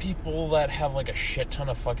those people that have, like, a shit ton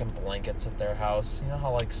of fucking blankets at their house? You know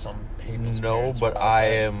how, like, some people... No, but I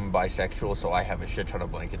am bisexual, so I have a shit ton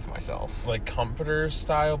of blankets myself. Like,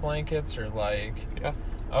 comforter-style blankets, or, like... Yeah.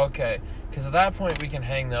 Okay. Because at that point, we can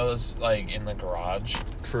hang those, like, in the garage.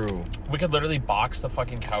 True. We could literally box the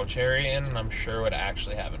fucking couch area in, and I'm sure it would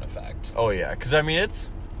actually have an effect. Oh, yeah. Because, I mean,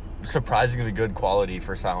 it's surprisingly good quality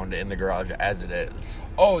for sound in the garage as it is.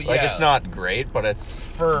 Oh, yeah. Like, it's not great, but it's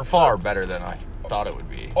far better than I thought it would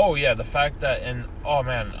be. Oh, yeah. The fact that... And, oh,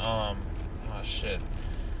 man. Oh, shit.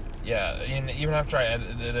 Yeah. And even after I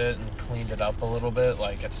edited it and cleaned it up a little bit,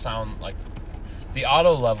 like, it sound like... The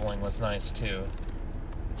auto leveling was nice, too.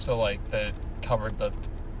 So, like, it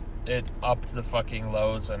upped the fucking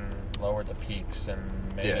lows and lowered the peaks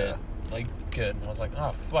and made it, like, good. And I was like,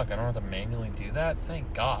 oh, fuck, I don't have to manually do that?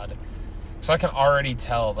 Thank God. So I can already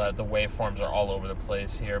tell that the waveforms are all over the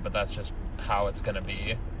place here, but that's just how it's going to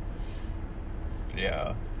be.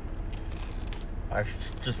 Yeah. I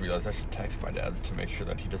just realized I should text my dad to make sure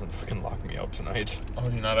that he doesn't fucking lock me out tonight. Oh,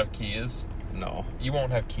 do you not have keys? No. You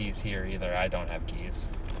won't have keys here either. I don't have keys.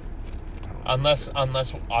 Unless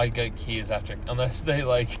I get keys unless they,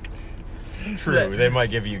 like... True, they might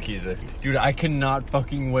give you keys if... Dude, I cannot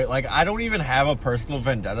fucking wait. Like, I don't even have a personal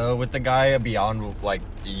vendetta with the guy beyond, like,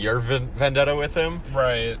 your vendetta with him.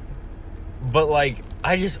 Right. But, like,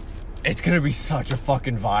 it's gonna be such a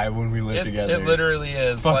fucking vibe when we live together. It literally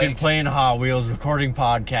is. Fucking, like, playing Hot Wheels, recording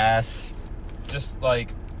podcasts. Just, like,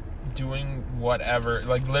 doing whatever.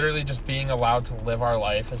 Like, literally just being allowed to live our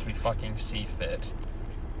life as we fucking see fit.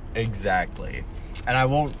 Exactly. And I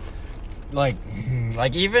won't, like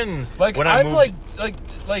even like when I'm moved...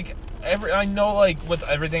 I know, like, with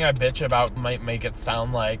everything I bitch about might make it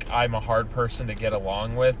sound like I'm a hard person to get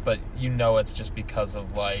along with, but you know it's just because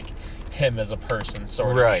of, like, him as a person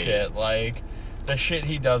sort of shit. Like, the shit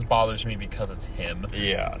he does bothers me because it's him.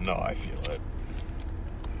 Yeah, no, I feel it.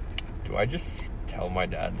 Do I just tell my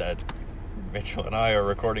dad that Mitchell and I are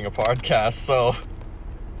recording a podcast, so...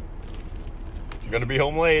 gonna be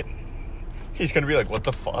home late. He's gonna be like, what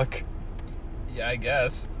the fuck? Yeah, I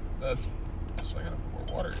guess. That's... So I gotta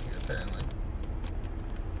pour water in here, apparently.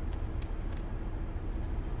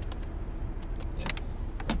 Yeah.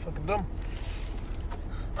 I'm fucking dumb.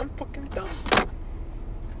 I'm fucking dumb.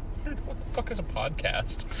 What the fuck is a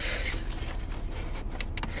podcast?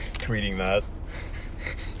 Tweeting that.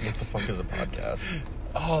 What the fuck is a podcast?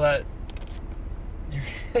 Oh, that...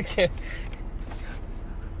 I can't...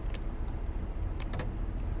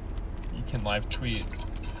 Can live tweet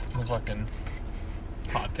the fucking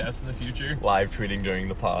podcast in the future. Live tweeting during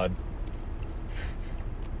the pod.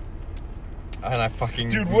 And I fucking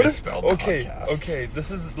misspelled podcast. Okay,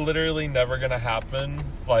 this is literally never gonna happen.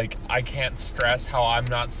 Like, I can't stress how I'm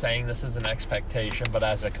not saying this as an expectation, but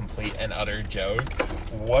as a complete and utter joke.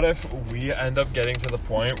 What if we end up getting to the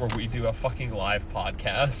point where we do a fucking live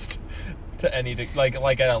podcast to any, like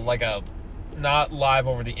a not live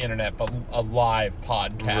over the internet, but a live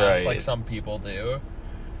podcast, like some people do.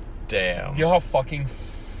 Damn. You know how fucking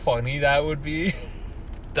funny that would be?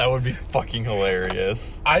 That would be fucking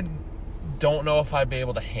hilarious. I don't know if I'd be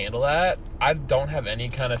able to handle that. I don't have any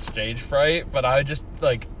kind of stage fright, but I just,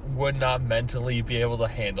 like, would not mentally be able to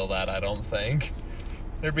handle that, I don't think.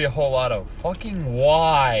 There'd be a whole lot of fucking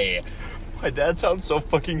why. My dad sounds so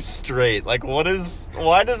fucking straight. Like, why does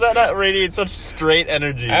that radiate such straight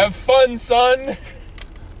energy? Have fun, son.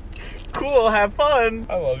 Cool, have fun.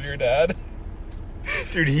 I love your dad.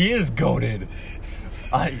 Dude, he is goated.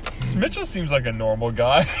 Mitchell seems like a normal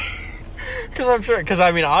guy. Because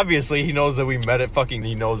I mean, obviously, he knows that we met at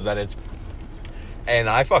he knows that it's... And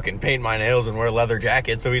I fucking paint my nails and wear a leather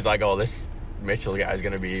jacket, so he's like, oh, this Mitchell guy's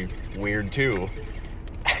gonna be weird, too.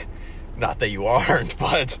 Not that you aren't,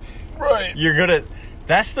 but... Right. You're gonna...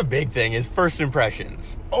 That's the big thing, is first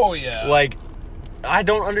impressions. Oh, yeah. Like, I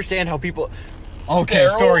don't understand how people... Okay,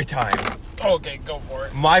 story time. Okay, go for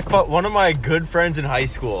it. One of my good friends in high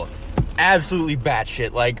school, absolutely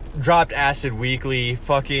batshit, like, dropped acid weekly,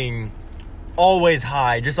 fucking always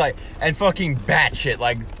high, just like, and fucking batshit,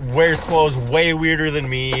 like, wears clothes way weirder than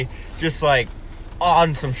me, just like,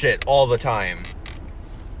 on some shit all the time.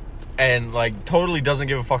 And, like, totally doesn't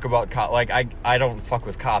give a fuck about cops. Like, I don't fuck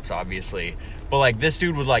with cops, obviously. But, like, this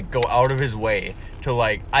dude would, like, go out of his way to,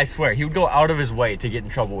 like, I swear, he would go out of his way to get in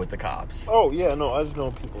trouble with the cops. Oh, yeah, no, I've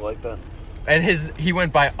known people like that. And he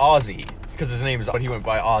went by Ozzy, because his name is, but he went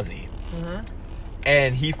by Ozzy. Mm-hmm.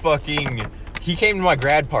 And he came to my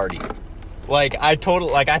grad party. Like, I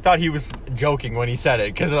thought he was joking when he said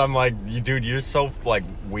it, because I'm like, dude, you're so, like,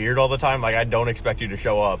 weird all the time, like, I don't expect you to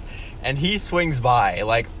show up. And he swings by,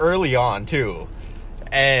 like, early on, too.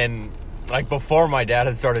 And, like, before my dad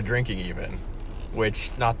had started drinking, even. Which,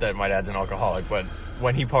 not that my dad's an alcoholic, but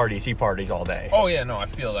when he parties all day. Oh, yeah, no, I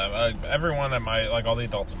feel that. Everyone at all the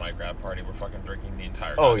adults at my grad party were fucking drinking the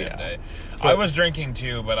entire day. But I was drinking,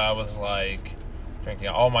 too, but I was, like, drinking.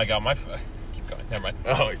 Oh, my God, keep going. Never mind.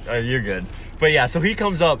 Oh, you're good. But, yeah, so he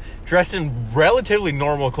comes up dressed in relatively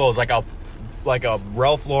normal clothes, like a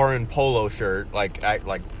Ralph Lauren polo shirt, like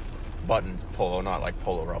button polo, not like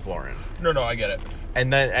polo Ralph Lauren. No, I get it.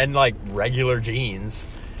 And like regular jeans.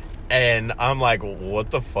 And I'm like, what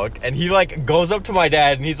the fuck? And he like goes up to my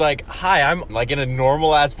dad and he's like, hi, I'm like in a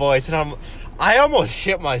normal ass voice. And I almost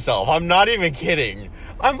shit myself. I'm not even kidding.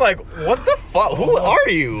 I'm like, what the fuck? Who are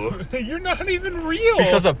you? You're not even real.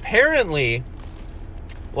 Because apparently,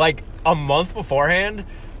 like a month beforehand,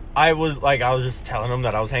 I was just telling him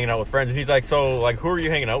that I was hanging out with friends, and he's like, so, like, who are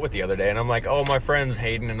you hanging out with the other day? And I'm like, oh, my friends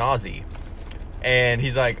Hayden and Ozzy. And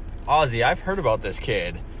he's like, Ozzy, I've heard about this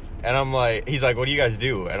kid. And I'm like, he's like, what do you guys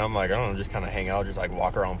do? And I'm like, I don't know, just kind of hang out, just, like,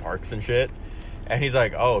 walk around parks and shit. And he's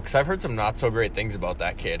like, oh, because I've heard some not so great things about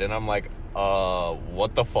that kid. And I'm like,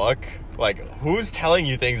 what the fuck? Like, who's telling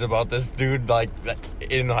you things about this dude, like,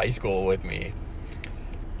 in high school with me?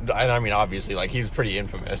 And I mean, obviously, like, he's pretty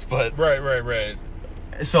infamous, but... Right.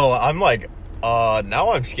 So I'm like,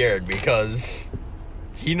 now I'm scared because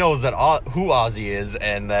he knows that who Ozzy is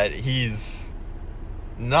and that he's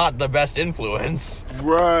not the best influence.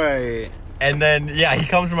 Right. And then, yeah, he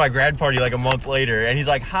comes to my grad party like a month later and he's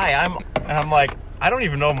like, hi, and I'm like, I don't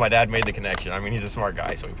even know if my dad made the connection. I mean, he's a smart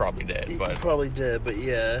guy, so he probably did. But he probably did, but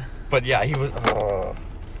yeah. But yeah, he was...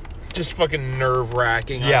 Just fucking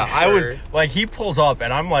nerve-wracking. Yeah, I'm sure. I was like, he pulls up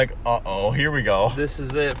and I'm like, uh-oh, here we go. This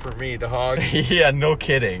is it for me, dog. Yeah, no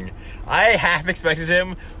kidding. I half expected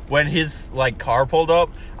him, when his, like, car pulled up,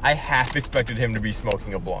 I half expected him to be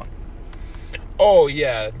smoking a blunt. Oh,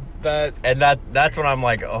 yeah. That's when I'm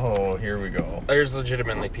like, oh, here we go. There's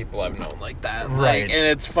legitimately people I've known like that. Right. Like, and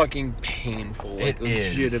it's fucking painful. Like, it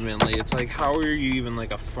legitimately. is. It's like, how are you even,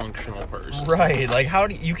 like, a functional person? Right. Like,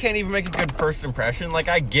 you can't even make a good first impression. Like,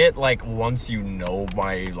 I get, like, once you know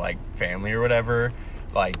my, like, family or whatever,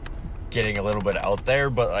 like, getting a little bit out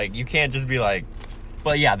there, but, like, you can't just be like...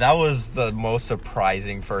 But, yeah, that was the most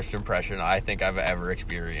surprising first impression I think I've ever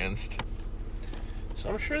experienced. So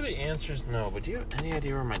I'm sure the answer is no, but do you have any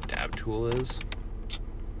idea where my dab tool is?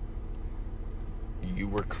 You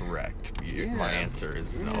were correct. My answer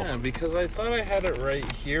is no. Yeah, because I thought I had it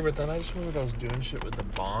right here, but then I just remembered I was doing shit with the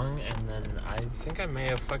bong, and then I think I may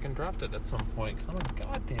have fucking dropped it at some point, because I'm a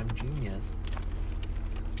goddamn genius.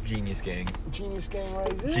 Genius gang. Genius gang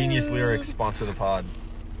right there. Genius Lyrics sponsor the pod.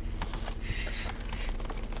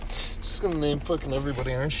 Just gonna name fucking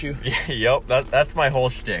everybody, aren't you? Yeah, yep, that's my whole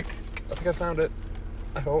shtick. I think I found it.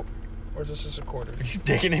 I hope. Or is this just a quarter? Are you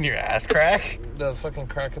digging in your ass crack? The fucking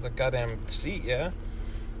crack of the goddamn seat, yeah?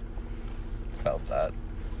 Felt that.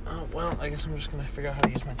 Oh, well, I guess I'm just gonna figure out how to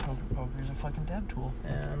use my poker as a fucking dab tool.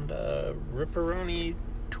 And, Ripperoni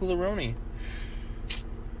Tooleroni.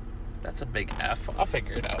 That's a big F. I'll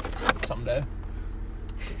figure it out someday.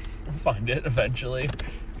 I'll find it eventually.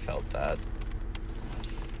 Felt that.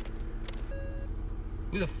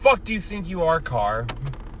 Who the fuck do you think you are, Car?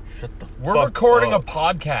 Shut the We're fuck recording up. a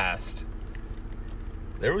podcast.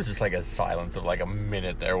 There was just like a silence of like a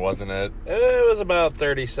minute there, wasn't it? It was about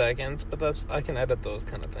 30 seconds, but I can edit those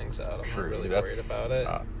kind of things out. I'm True, not really worried about it.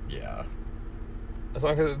 Yeah. As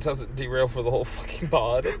long as it doesn't derail for the whole fucking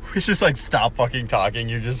pod. We just like stop fucking talking,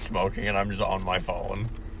 you're just smoking and I'm just on my phone.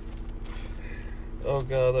 Oh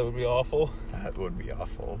god, that would be awful. That would be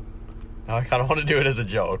awful. Now I kind of want to do it as a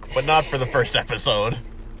joke, but not for the first episode.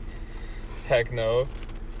 Heck no.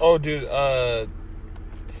 Oh, dude,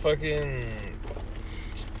 fucking...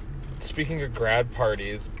 Speaking of grad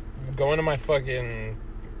parties, going to my fucking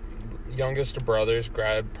youngest brother's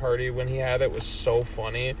grad party when he had it was so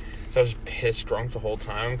funny. So I was pissed drunk the whole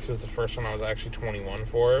time because it was the first one I was actually 21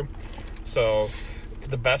 for. So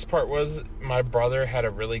the best part was my brother had a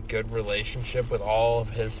really good relationship with all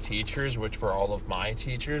of his teachers, which were all of my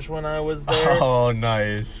teachers when I was there. Oh,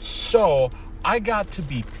 nice. So I got to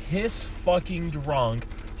be piss fucking drunk,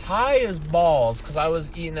 high as balls, because I was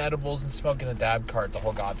eating edibles and smoking a dab cart the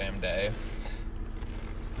whole goddamn day.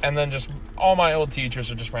 And then just all my old teachers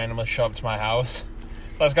would just randomly show up to my house.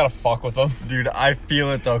 I just gotta fuck with them. Dude, I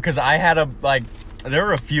feel it though, because I had there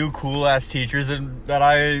were a few cool ass teachers that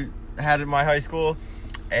I had in my high school,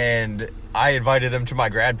 and I invited them to my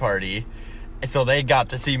grad party, so they got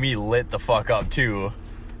to see me lit the fuck up too.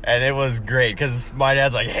 And it was great, because my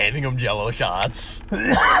dad's like handing them Jello shots.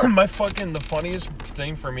 The funniest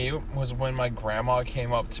thing for me was when my grandma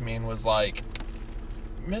came up to me and was like,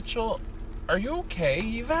 Mitchell, are you okay?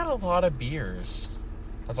 You've had a lot of beers.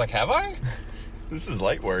 I was like, have I? This is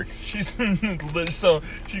light work. So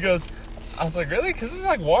she goes, I was like, really? Because this is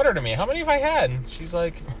like water to me. How many have I had? And she's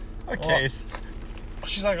like, a case.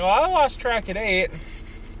 She's like, well, I lost track at 8.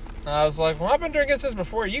 And I was like, well, I've been drinking since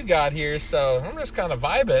before you got here, so I'm just kind of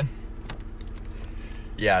vibing.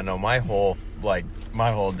 Yeah, no, my whole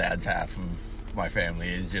dad's half of my family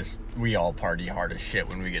is just, we all party hard as shit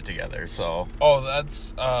when we get together, so. Oh,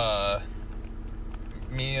 that's,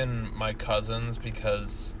 me and my cousins,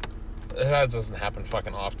 because that doesn't happen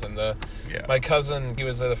fucking often. My cousin, he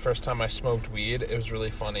was there the first time I smoked weed. It was really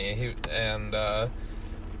funny. And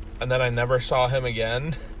then I never saw him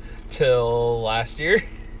again till last year.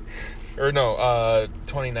 Or no,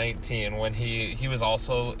 2019, when he was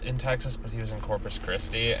also in Texas, but he was in Corpus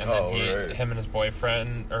Christi. And then him and his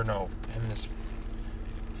boyfriend, him and his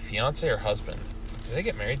fiance or husband. Did they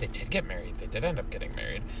get married? They did get married. They did end up getting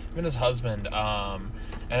married. Him and his husband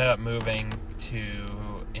ended up moving to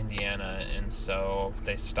Indiana, and so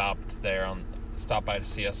they stopped by to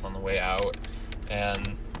see us on the way out.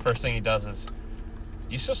 And first thing he does is, do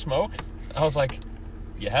you still smoke? I was like,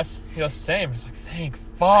 yes. He goes, same. He's like, thank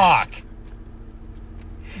fuck.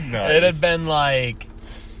 Nice. It had been like,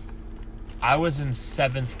 I was in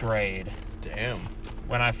 7th grade. Damn.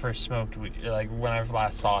 When I first smoked weed, like when I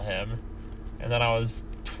last saw him. And then I was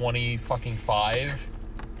 25.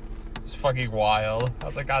 It was fucking wild. I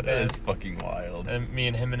was like, God damn. That is fucking wild. And me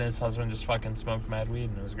and him and his husband just fucking smoked mad weed,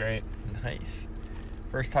 and it was great. Nice.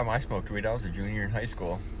 First time I smoked weed, I was a junior in high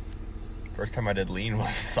school. First time I did lean was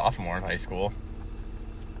a sophomore in high school.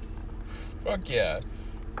 Fuck yeah.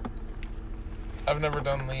 I've never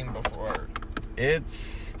done lean before.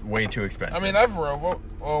 It's way too expensive. I mean, I've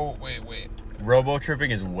Oh, wait. Robo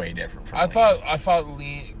tripping is way different from lean. I thought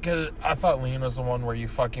lean, cause I thought lean was the one where you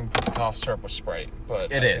fucking put the cough syrup with Sprite,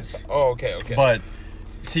 but it is. Okay. But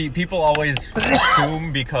see, people always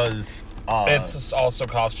assume because it's also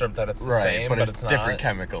cough syrup that it's the same, but it's not. Different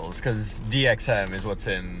chemicals, because DXM is what's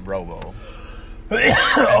in Robo.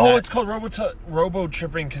 It's called Robo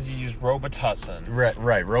tripping because you use Robitussin.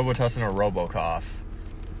 Right, Robitussin or RoboCough.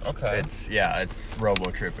 Okay. It's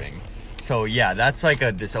Robo tripping. So yeah, that's like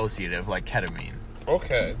a dissociative, like ketamine.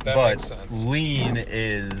 Okay, that makes sense. But lean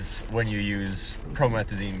is when you use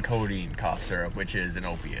promethazine codeine cough syrup, which is an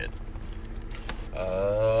opiate.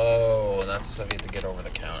 Oh, and that's the stuff you have to get over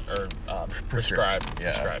the counter or prescribed.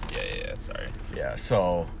 Yeah. Prescribed. Yeah. Sorry. Yeah.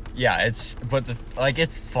 So yeah, it's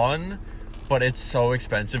fun, but it's so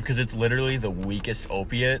expensive because it's literally the weakest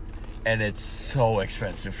opiate, and it's so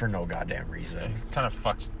expensive for no goddamn reason. It kind of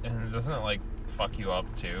fucks, and doesn't it like fuck you up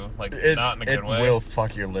too? Like not in a good way. It will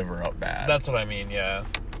fuck your liver up bad. That's what I mean. Yeah.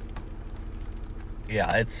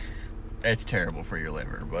 Yeah, it's terrible for your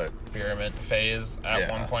liver, but experiment phase at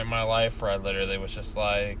one point in my life where I literally was just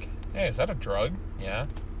like, hey, is that a drug? Yeah,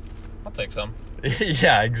 I'll take some.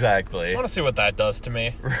 Yeah, exactly. I want to see what that does to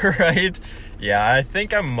me. Right? Yeah, I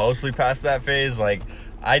think I'm mostly past that phase. Like,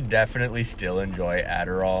 I definitely still enjoy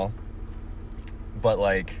Adderall, but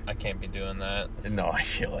like, I can't be doing that. No, I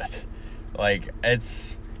feel it.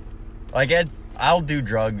 I'll do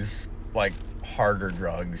drugs, like harder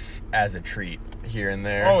drugs, as a treat here and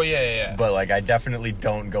there. Oh yeah. But like, I definitely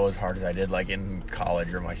don't go as hard as I did like in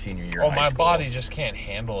college or my senior year. of high my school. Body just can't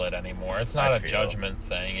handle it anymore. It's not a judgment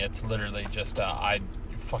thing. It's literally just I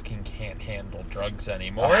fucking can't handle drugs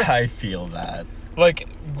anymore. I feel that. Like,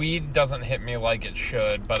 weed doesn't hit me like it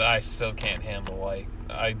should, but I still can't handle, like,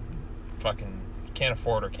 I fucking can't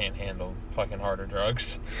afford or can't handle fucking harder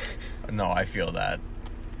drugs. No, I feel that.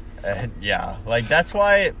 And yeah, like, that's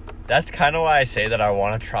kind of why I say that I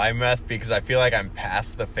want to try meth, because I feel like I'm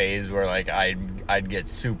past the phase where, like, I'd get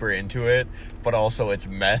super into it, but also it's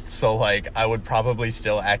meth, so, like, I would probably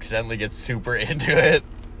still accidentally get super into it.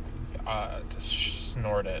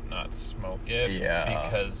 snort it, not smoke it. Yeah.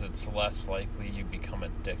 Because it's less likely you become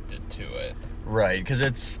addicted to it. Right, because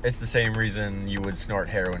it's the same reason you would snort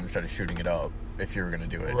heroin instead of shooting it up if you were going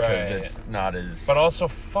to do it. Because it's not as... But also,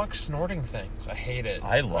 fuck snorting things. I hate it.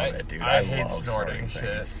 I love it, dude. I hate love snorting shit.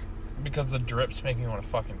 Things. Because the drips make me want to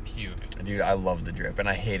fucking puke. Dude, I love the drip, and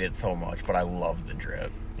I hate it so much, but I love the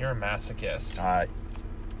drip. You're a masochist.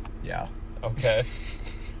 Yeah. Okay.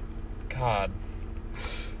 God.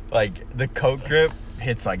 Like, the Coke drip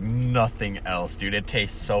hits like nothing else, dude. It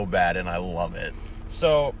tastes so bad, and I love it.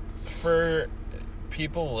 So, for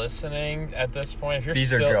people listening at this point, if you're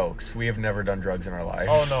These are jokes. We have never done drugs in our lives.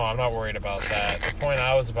 Oh, no, I'm not worried about that. The point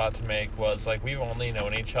I was about to make was, like, we've only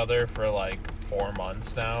known each other for, like, 4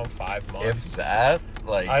 months now, 5 months. If that,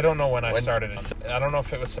 like... I don't know when I started. I don't know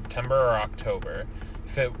if it was September or October.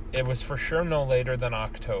 If it was for sure no later than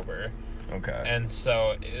October. Okay. And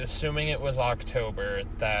so, assuming it was October,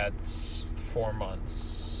 that's 4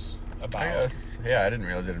 months. About. I guess. Yeah, I didn't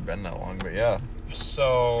realize it had been that long, but yeah.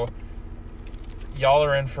 So, y'all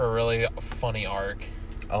are in for a really funny arc.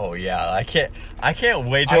 Oh yeah, I can't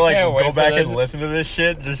wait to go back and listen to this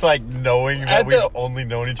shit. Just like knowing that we've only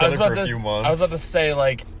known each other for a few months. I was about to say,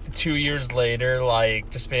 like, 2 years later, like,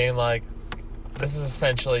 just being like, this is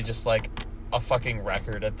essentially just like a fucking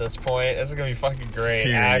record at this point. This is gonna be fucking great.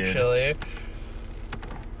 Period. Actually.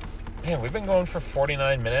 Man, we've been going for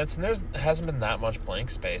 49 minutes, and hasn't been that much blank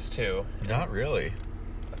space, too. Not really.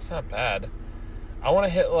 That's not bad. I want to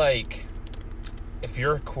hit, like, if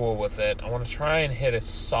you're cool with it, I want to try and hit a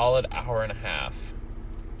solid hour and a half.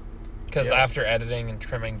 Because after editing and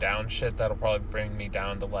trimming down shit, that'll probably bring me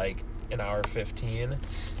down to, like, an hour 15.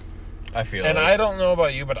 I feel And I don't know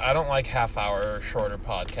about you, but I don't like half-hour or shorter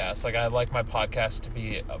podcasts. Like, I like my podcast to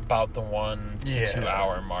be about the 1 to 2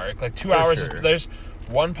 hour mark. Like, 2 hours sure. There's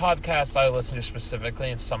one podcast I listen to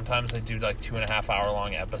specifically, and sometimes they do, like, 2.5 hour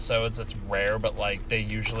long episodes. It's rare, but, like, they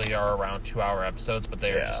usually are around 2 hour episodes, but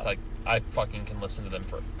they're just, like, I fucking can listen to them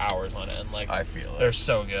for hours on end. Like, I feel they're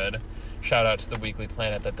so good. Shout out to the Weekly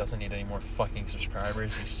Planet that doesn't need any more fucking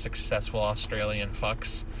subscribers, you successful Australian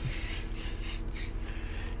fucks.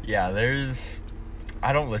 Yeah,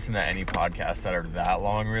 I don't listen to any podcasts that are that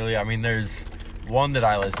long, really. I mean, there's one that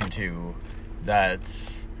I listen to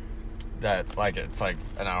it's like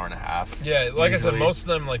an hour and a half. Yeah, like usually. I said, most of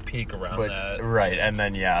them like peak around that. Right, and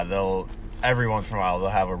then they'll every once in a while they'll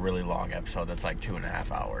have a really long episode that's like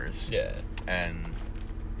 2.5 hours. Yeah. And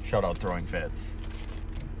shout out Throwing Fits.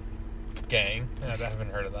 Gang. I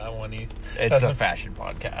haven't heard of that one either. It's a fashion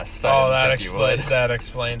podcast. That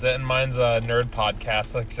explains it. And mine's a nerd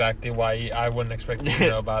podcast. That's exactly why I wouldn't expect you to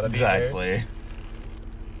know about it exactly. Either.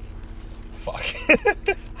 Fuck.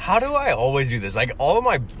 How do I always do this? Like, all of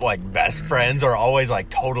my, like, best friends are always, like,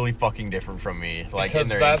 totally fucking different from me. Like, because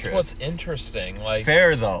in their that's interests. What's interesting. Like,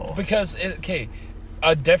 fair, though. Because,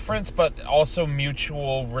 a difference, but also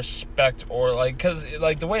mutual respect, or, like, because,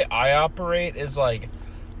 like, the way I operate is, like,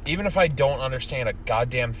 even if I don't understand a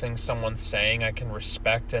goddamn thing someone's saying, I can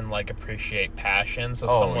respect and, like, appreciate passion. So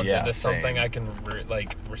if someone's into something, I can,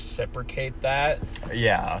 reciprocate that.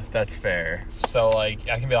 Yeah, that's fair. So, like,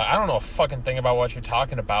 I can be like, I don't know a fucking thing about what you're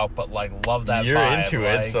talking about, but, like, love that you're vibe. Into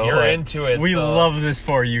like, it, so you're into it. We love this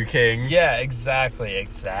for you, King. Yeah, exactly.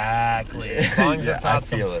 As long as it's not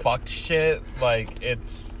some fucked shit, like,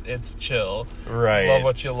 it's chill. Right. Love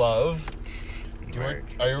what you love.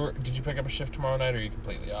 Did you pick up a shift tomorrow night, or are you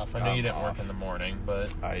completely off? I know you didn't work in the morning,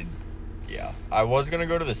 but... I was going to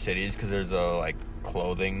go to the cities because there's a, like,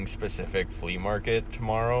 clothing-specific flea market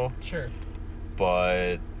tomorrow. Sure.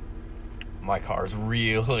 But my car's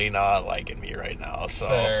really not liking me right now, so...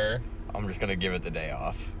 Fair. I'm just going to give it the day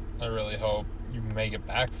off. I really hope you make it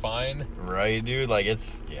back fine. Right, dude? Like,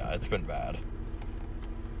 it's been bad.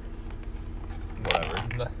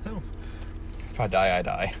 Whatever. If I die, I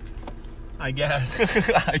die. I guess.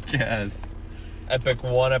 I guess. Epic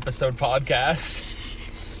 1 episode podcast.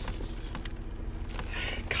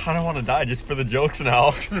 Kind of want to die just for the jokes now.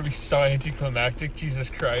 It's going to be so anticlimactic, Jesus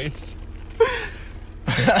Christ.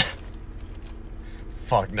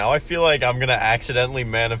 Fuck, now I feel like I'm going to accidentally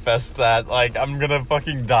manifest that. Like, I'm going to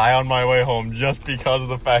fucking die on my way home just because of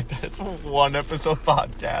the fact that it's a 1 episode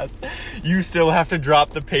podcast. You still have to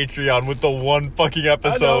drop the Patreon with the 1 fucking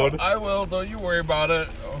episode. I will, don't you worry about it.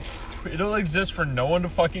 It'll exist for no one to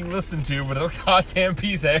fucking listen to, but it'll goddamn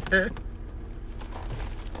be there.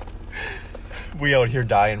 We out here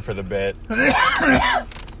dying for the bit. I'm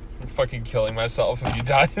fucking killing myself if you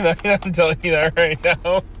die tonight. I'm telling you that right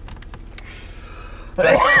now.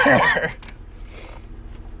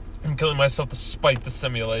 I'm killing myself to spite the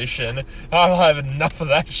simulation. I'll have enough of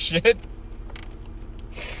that shit.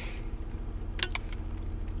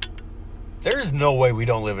 There's no way we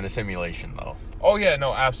don't live in a simulation, though. Oh, yeah,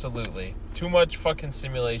 no, absolutely. Too much fucking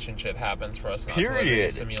simulation shit happens for us not to live in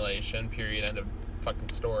a simulation. Period. End of fucking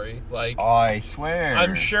story. Like, I swear.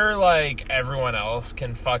 I'm sure, like, everyone else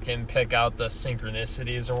can fucking pick out the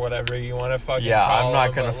synchronicities or whatever you want to fucking call I'm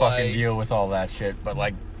not going to fucking like, deal with all that shit, but,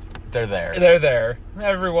 like, they're there. They're there.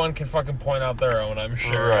 Everyone can fucking point out their own, I'm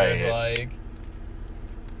sure. Right. Like,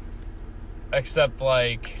 except,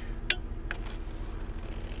 like,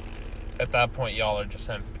 at that point, y'all are just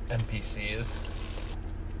NPCs.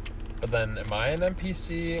 But then, am I an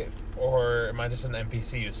NPC, or am I just an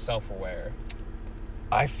NPC who's self-aware?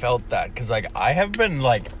 I felt that, because, like, I have been,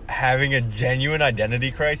 like, having a genuine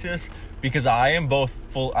identity crisis, because I'm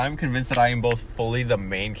convinced that I am both fully the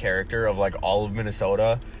main character of, like, all of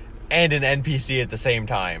Minnesota, and an NPC at the same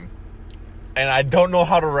time. And I don't know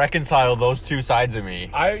how to reconcile those two sides of me.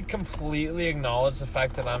 I completely acknowledge the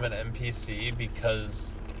fact that I'm an NPC,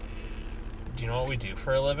 because... do you know what we do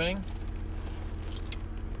for a living?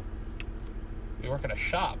 We work at a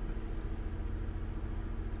shop.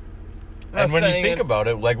 And when you think about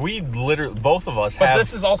it, like, we literally, both of us have... But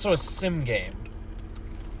this is also a sim game.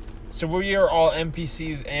 So we are all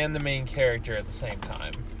NPCs and the main character at the same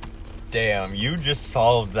time. Damn, you just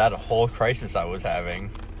solved that whole crisis I was having.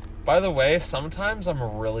 By the way, sometimes I'm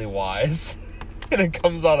really wise. And it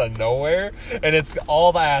comes out of nowhere. And it's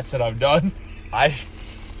all the acid I've done. I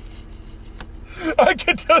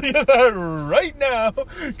can tell you that right now,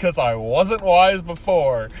 because I wasn't wise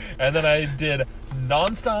before. And then I did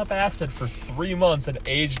nonstop acid for 3 months and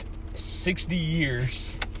aged 60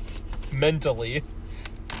 years mentally.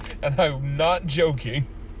 And I'm not joking.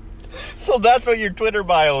 So that's what your Twitter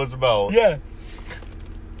bio is about? Yeah.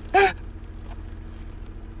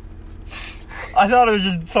 I thought it was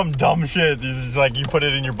just some dumb shit. It's just like, you put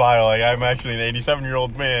it in your bio, like, I'm actually an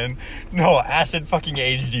 87-year-old man. No, acid fucking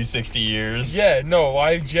aged you 60 years. Yeah, no,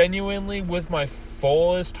 I genuinely, with my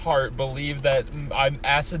fullest heart, believe that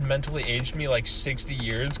acid mentally aged me like 60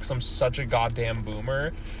 years because I'm such a goddamn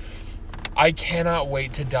boomer. I cannot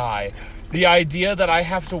wait to die. The idea that I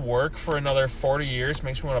have to work for another 40 years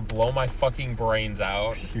makes me want to blow my fucking brains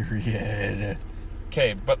out. Period.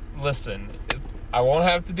 Okay, but listen... I won't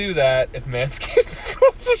have to do that if Manscaped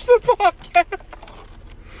sponsors the podcast.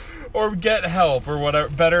 Or Get Help, or whatever,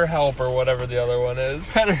 Better Help, or whatever the other one is.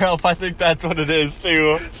 Better Help, I think that's what it is,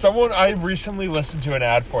 too. Someone I recently listened to an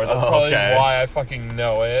ad for it. That's probably why I fucking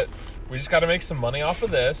know it. We just gotta make some money off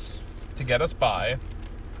of this to get us by.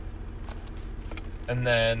 And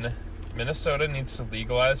then Minnesota needs to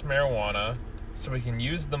legalize marijuana so we can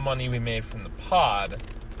use the money we made from the pod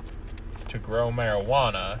to grow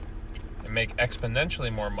marijuana and make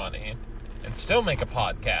exponentially more money and still make a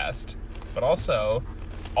podcast. But also,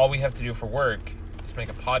 all we have to do for work is make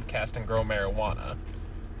a podcast and grow marijuana.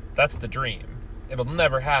 That's the dream. It'll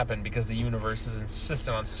never happen because the universe is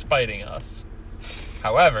insistent on spiting us.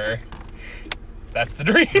 However, that's the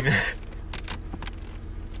dream.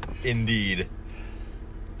 Indeed.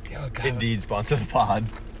 Oh, God. Indeed, sponsor the pod.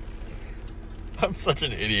 I'm such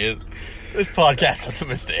an idiot. This podcast was a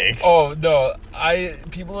mistake. Oh, no.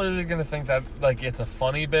 People are either going to think that, like, it's a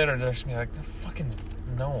funny bit, or they're just going to be like, fucking,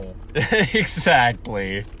 no.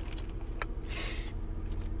 Exactly.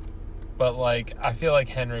 But, like, I feel like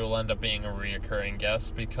Henry will end up being a reoccurring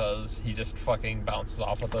guest because he just fucking bounces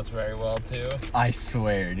off with us very well, too. I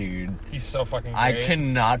swear, dude. He's so fucking great. I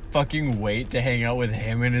cannot fucking wait to hang out with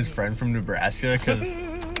him and his friend from Nebraska, because,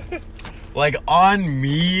 like, on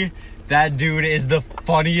me... that dude is the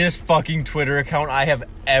funniest fucking Twitter account I have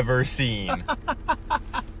ever seen.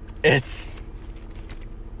 It's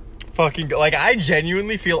fucking... like, I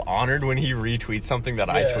genuinely feel honored when he retweets something that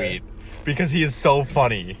I tweet. Because he is so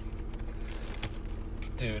funny.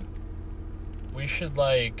 Dude, we should,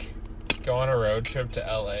 like, go on a road trip to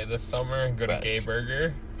LA this summer and go to Gay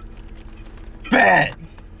Burger. Bet!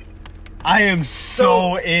 I am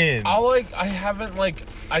so in.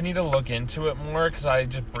 I need to look into it more because I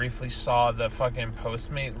just briefly saw the fucking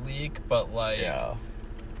Postmate leak, but, like... yeah.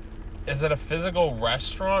 Is it a physical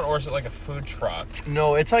restaurant or is it like a food truck?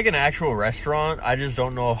 No, it's like an actual restaurant. I just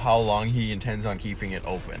don't know how long he intends on keeping it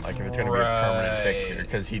open. Like, if it's going to be a permanent fixture,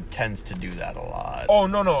 because he tends to do that a lot. Oh,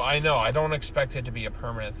 no, I know. I don't expect it to be a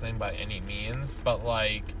permanent thing by any means, but,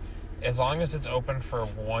 like... as long as it's open for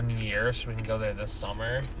 1 year so we can go there this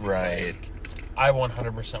summer. Right. Like, I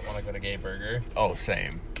 100% want to go to Gay Burger. Oh,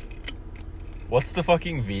 same. What's the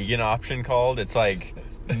fucking vegan option called? It's like,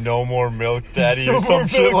 no more milk daddy or some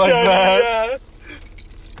shit like that.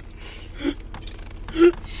 Yeah.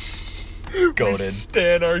 Goated. We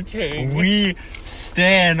stan our king. We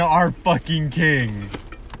stan our fucking king.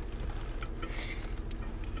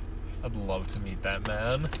 I'd love love to meet that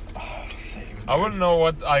man. Oh, same. Dude. I wouldn't know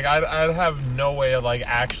what, like, I'd have no way of, like,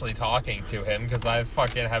 actually talking to him because I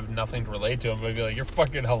fucking have nothing to relate to him. But I'd be like, you're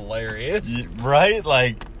fucking hilarious. Right?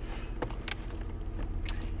 Like,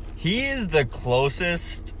 he is the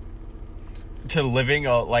closest to living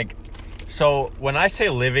a, like, so when I say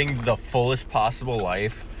living the fullest possible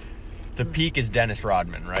life, the peak is Dennis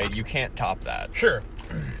Rodman, right? You can't top that. Sure.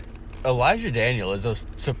 Elijah Daniel is a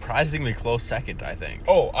surprisingly close second, I think.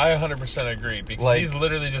 Oh, I 100% agree because like, he's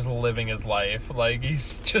literally just living his life. Like,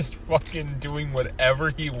 he's just fucking doing whatever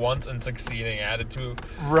he wants and succeeding at it too.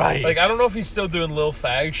 Right. Like, I don't know if he's still doing Lil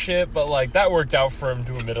Fag shit, but, like, that worked out for him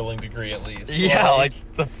to a middling degree at least. Yeah, like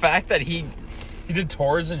the fact that he did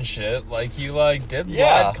tours and shit. Like, he, like, did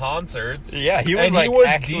live concerts. Yeah, he was, like,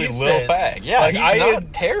 actually decent. Lil Fag. Yeah, like, he's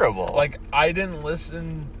not terrible. Like, I don't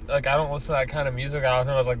listen to that kind of music.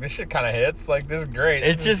 I was like, this shit kind of hits. Like, this is great.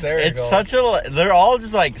 It's just, it's such a, they're all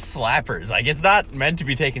just, like, slappers. Like, it's not meant to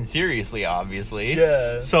be taken seriously, obviously.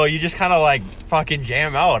 Yeah. So you just kind of, like, fucking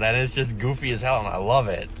jam out, and it's just goofy as hell, and I love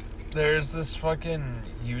it. There's this fucking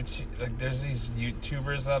YouTube, like, there's these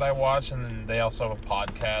YouTubers that I watch, and then they also have a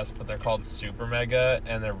podcast, but they're called Super Mega,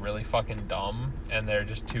 and they're really fucking dumb, and they're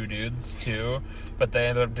just two dudes too, but they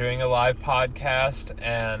ended up doing a live podcast,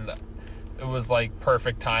 and it was like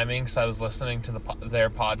perfect timing, so I was listening to their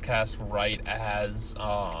podcast right as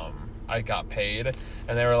I got paid,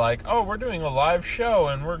 and they were like, oh, we're doing a live show,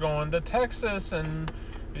 and we're going to Texas, and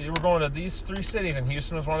we're going to these 3 cities, and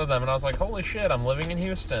Houston was one of them, and I was like, holy shit, I'm living in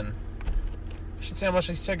Houston. You should see how much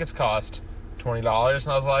these tickets cost. $20. And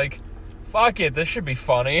I was like, fuck it, this should be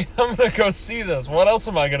funny. I'm gonna go see this. What else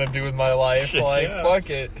am I gonna do with my life? Like, fuck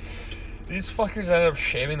it. These fuckers ended up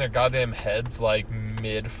shaving their goddamn heads, like,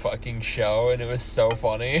 mid-fucking show, and it was so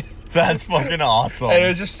funny. That's fucking awesome. And it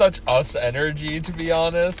was just such us energy, to be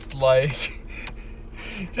honest. Like,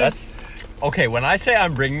 just... Okay, when I say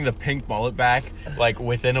I'm bringing the pink mullet back, like,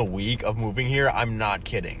 within a week of moving here, I'm not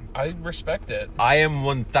kidding. I respect it. I am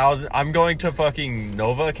 1,000... I'm going to fucking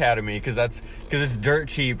Nova Academy, because it's dirt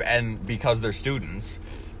cheap and because they're students.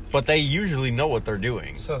 But they usually know what they're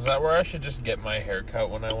doing. So is that where I should just get my hair cut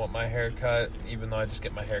when I want my hair cut, even though I just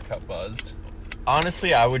get my hair cut buzzed?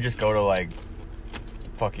 Honestly, I would just go to, like,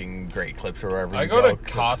 fucking Great Clips or wherever I go to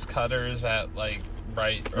Cost Cutters at, like,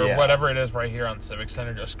 whatever it is right here on Civic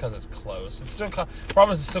Center just because it's close. It's still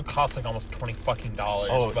problem is it still costs like almost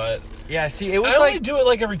 $20 but yeah, see, it was I only do it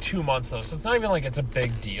like every 2 months though, so it's not even like it's a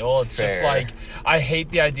big deal. It's just like I hate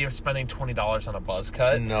the idea of spending $20 on a buzz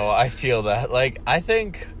cut. No, I feel that. Like, I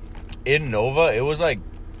think in Nova it was like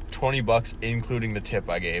 $20 including the tip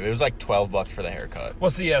I gave. It was like $12 for the haircut.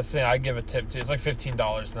 Well, see, I give a tip too. It's like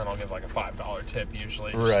 $15, and then I'll give like a $5 tip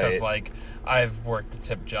usually. Just because like I've worked the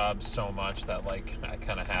tip job so much that like I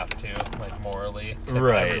kind of have to, like, morally tip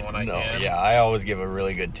everyone I can. Yeah, I always give a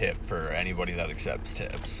really good tip for anybody that accepts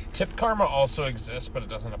tips. Tip karma also exists, but it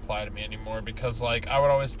doesn't apply to me anymore because like I would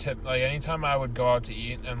always tip, like anytime I would go out to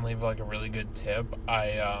eat and leave like a really good tip,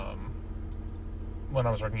 when I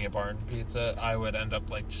was working at Barn Pizza, I would end up,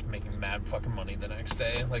 like, just making mad fucking money the next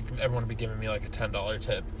day. Like, everyone would be giving me, like, a $10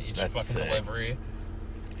 tip each fucking delivery.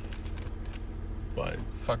 But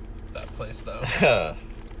fuck that place, though.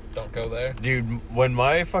 Don't go there. Dude, when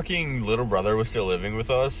my fucking little brother was still living with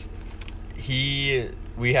us,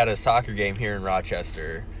 we had a soccer game here in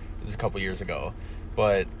Rochester. It was a couple years ago.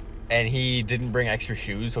 And he didn't bring extra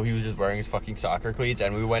shoes, so he was just wearing his fucking soccer cleats,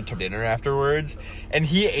 and we went to dinner afterwards, and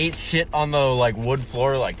he ate shit on the, like, wood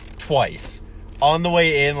floor, like, twice. On the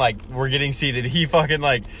way in, like, we're getting seated, he fucking,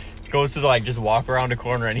 like, goes to, like, just walk around a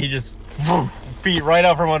corner, and he just, feet right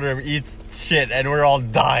out from under him, eats shit, and we're all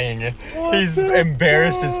dying. He's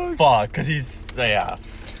embarrassed as fuck, because he's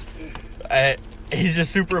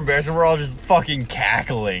just super embarrassed, and we're all just fucking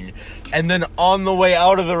cackling. And then on the way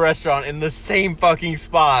out of the restaurant, in the same fucking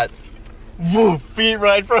spot, feet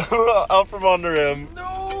right out from under him.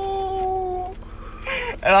 No!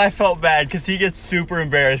 And I felt bad, because he gets super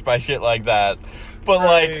embarrassed by shit like that. But,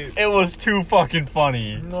 like, it was too fucking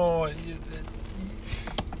funny. No,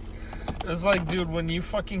 it's like, dude, when you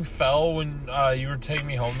fucking fell when you were taking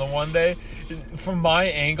me home the one day, from my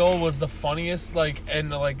angle was the funniest, like, and,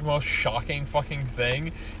 like, most shocking fucking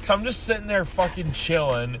thing. So I'm just sitting there fucking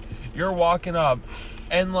chilling. You're walking up,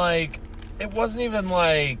 and, like, it wasn't even,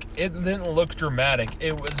 like, it didn't look dramatic.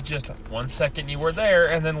 It was just 1 second you were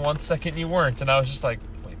there, and then 1 second you weren't. And I was just like,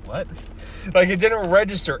 wait, what? Like, it didn't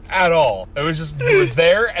register at all. It was just, you were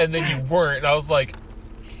there, and then you weren't. And I was like,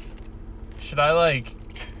 should I, like,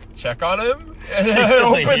 check on him? And then I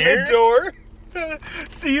open the door,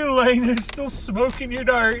 see you laying there still smoking your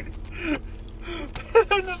dart.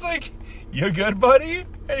 I'm just like, you good, buddy?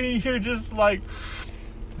 And you're just like,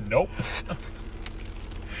 nope.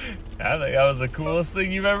 I think that was the coolest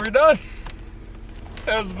thing you've ever done.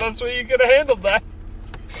 That was the best way you could have handled that.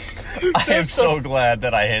 I am so glad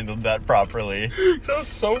that I handled that properly. That was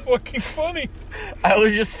so fucking funny. I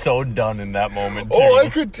was just so done in that moment, too. Oh, I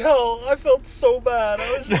could tell. I felt so bad.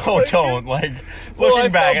 I was just don't. Like, well,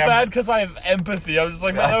 looking back... I felt bad because I have empathy. I was just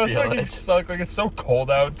like, man, that would fucking suck. Like, it's so cold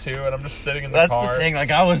out, too, and I'm just sitting in the car. That's the thing.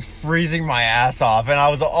 Like, I was freezing my ass off, and I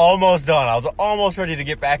was almost done. I was almost ready to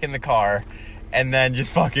get back in the car, and then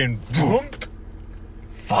just fucking... boom.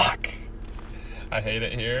 Fuck. I hate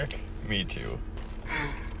it here. Me too.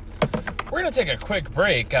 We're going to take a quick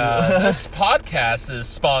break. This podcast is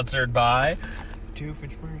sponsored by...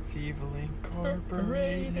 Doofenshmirtz Evil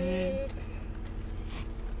Incorporated.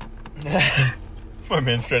 My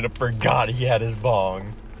man straight up forgot he had his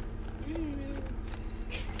bong.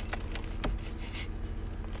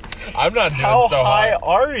 I'm not doing How so high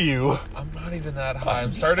are you? I'm not even that high. I'm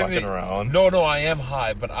just starting fucking around. No, I am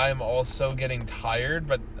high, but I'm also getting tired.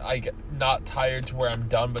 But I get not tired to where I'm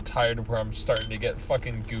done, but tired to where I'm starting to get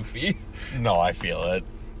fucking goofy. No, I feel it.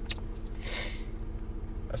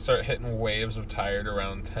 I start hitting waves of tired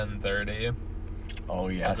around 10:30. Oh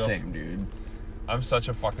yeah, same, dude. I'm such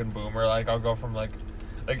a fucking boomer. Like, I'll go from like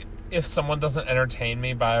if someone doesn't entertain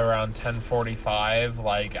me by around 10:45,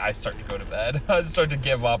 like, I start to go to bed. I start to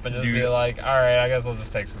give up and just be like, all right, I guess I'll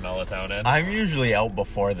just take some melatonin. I'm usually out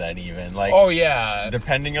before then, even. Like, oh yeah,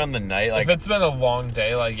 depending on the night. Like, if it's been a long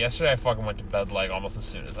day, like yesterday, I fucking went to bed like almost as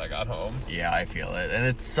soon as I got home. Yeah, I feel it, and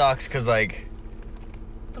it sucks because like,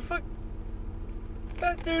 what the fuck.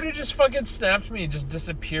 That dude who just fucking snapped me just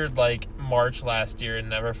disappeared like March last year and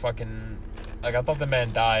never fucking... Like, I thought the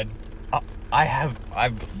man died. And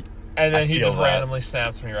then he just randomly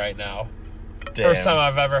snaps me right now. Damn. First time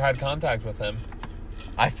I've ever had contact with him.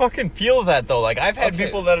 I fucking feel that, though. Like, I've had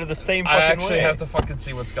people that are the same fucking way. I actually have to fucking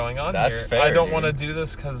see what's going on here. That's fair, I don't want to do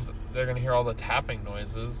this because they're going to hear all the tapping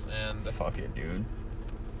noises, and... Fuck it, dude.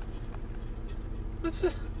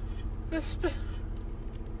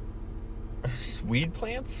 Are these just weed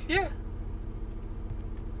plants? Yeah.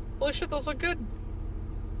 Holy shit, those look good.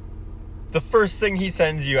 The first thing he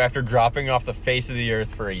sends you after dropping off the face of the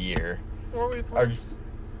earth for a year. Alright.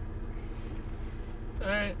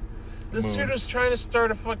 This dude was trying to start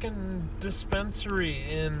a fucking dispensary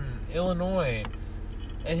in Illinois.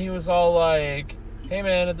 And he was all like, hey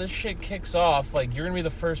man, if this shit kicks off, like, you're gonna be the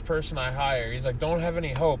first person I hire. He's like, don't have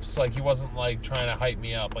any hopes. Like, he wasn't like trying to hype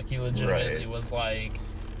me up. Like, he legitimately was like,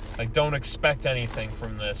 don't expect anything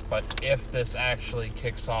from this, but if this actually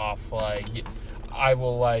kicks off, like, I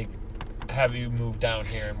will, like, have you move down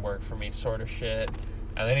here and work for me, sort of shit.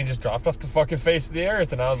 And then he just dropped off the fucking face of the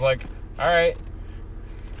earth, and I was like, alright.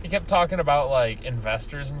 He kept talking about, like,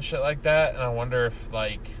 investors and shit like that, and I wonder if,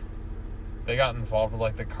 like, they got involved with,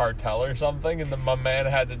 like, the cartel or something, and then my man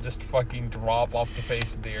had to just fucking drop off the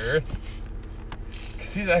face of the earth.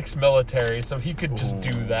 Because he's ex-military, so he could just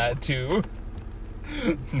do that, too.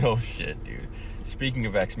 No shit, dude. Speaking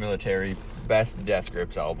of ex-military, best Death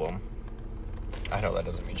Grips album. I know that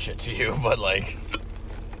doesn't mean shit to you, but like...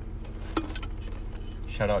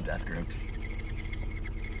 Shout out Death Grips.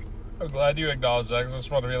 I'm glad you acknowledged that, because I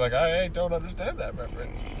just want to be like, I don't understand that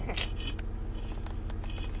reference.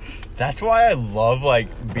 That's why I love,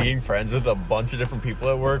 like, being friends with a bunch of different people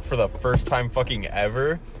at work for the first time fucking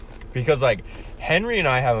ever. Because, like, Henry and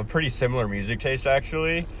I have a pretty similar music taste,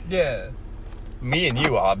 actually. Yeah. Me and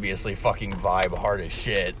you obviously fucking vibe hard as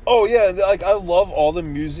shit. Oh, yeah. Like, I love all the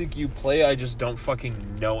music you play. I just don't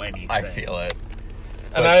fucking know anything. I feel it.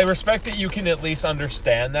 And I respect that you can at least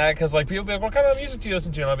understand that, because, like, people be like, what kind of music do you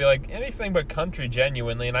listen to? And I'll be like, anything but country,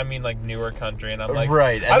 genuinely. And I mean, like, newer country. And I'm like,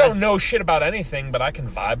 right. And I don't know shit about anything, but I can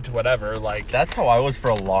vibe to whatever. Like, that's how I was for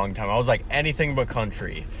a long time. I was like, anything but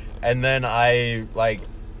country. And then I, like,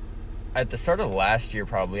 at the start of last year,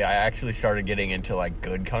 probably, I actually started getting into, like,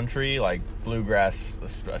 good country, like, bluegrass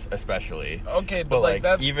especially. Okay, but like,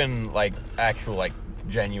 that... even, like, actual, like,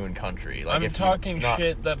 genuine country. Like, I'm talking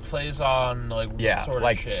shit that plays on, like, yeah, sort of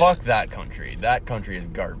like, shit. Fuck that country. That country is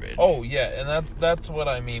garbage. Oh, yeah, and that's what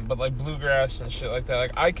I mean. But, like, bluegrass and shit like that,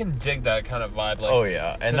 like, I can dig that kind of vibe. Like, oh,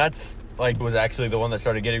 yeah, and that's, like, was actually the one that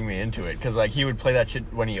started getting me into it. Because, like, he would play that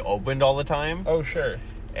shit when he opened all the time. Oh, sure.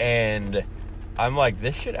 And I'm like,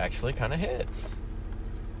 this shit actually kind of hits.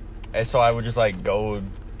 And so I would just, like, go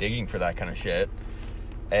digging for that kind of shit.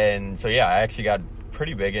 And so, yeah, I actually got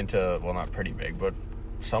pretty big into, well, not pretty big, but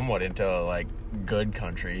somewhat into, like, good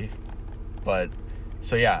country. But,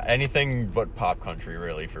 so, yeah, anything but pop country,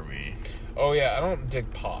 really, for me. Oh, yeah, I don't dig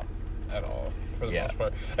pop at all. for the most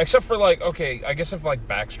part. Except for, like, okay, I guess if, like,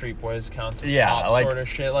 Backstreet Boys counts as pop like, sort of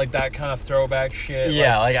shit, like that kind of throwback shit.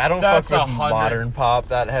 Yeah, like I don't fuck with modern pop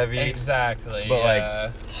that heavy. Exactly, but,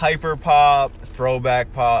 like, hyper pop,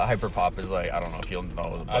 throwback pop. Hyper pop is, like, I don't know if you'll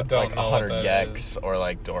know, but, like, 100 gecs or,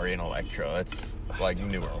 like, Dorian Electro. It's, like,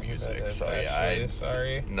 newer music. So, yeah,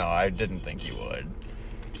 sorry. No, I didn't think you would.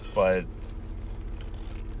 But,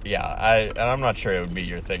 yeah, and I'm not sure it would be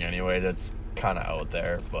your thing anyway. That's kind of out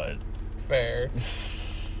there, but... Fair.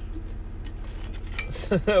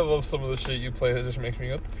 I love some of the shit you play that just makes me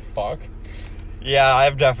go, what the fuck? Yeah,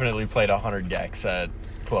 I've definitely played 100 gecs at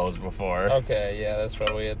close before. Okay, yeah, that's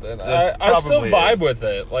probably it then. I still vibe with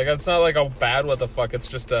it. Like, it's not like a bad what the fuck, it's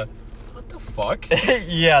just a... What the fuck?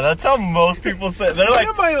 Yeah, that's how most people say. They're like,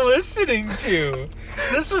 what am I listening to?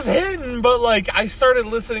 This was hitting, but like I started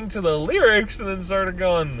listening to the lyrics and then started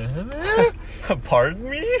going, pardon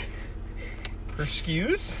me?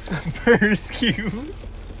 Excuse? Excuse?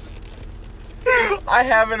 I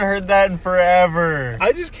haven't heard that in forever.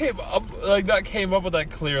 I just came up, like, not came up with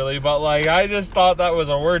that clearly, but like I just thought that was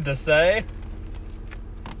a word to say.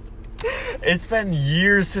 It's been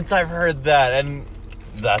years since I've heard that, and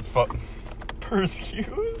that's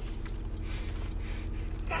Excuse?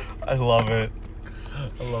 I love it.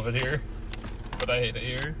 I love it here, but I hate it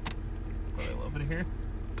here. But I love it here.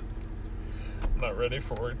 I'm not ready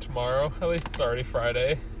for work tomorrow. At least it's already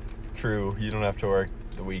Friday. True. You don't have to work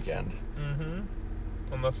the weekend. Mm-hmm.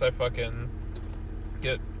 Unless I fucking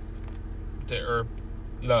get... if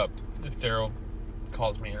Daryl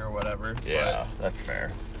calls me or whatever. Yeah, that's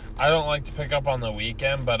fair. I don't like to pick up on the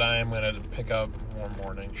weekend, but I am going to pick up more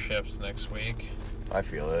morning shifts next week. I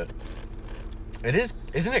feel it.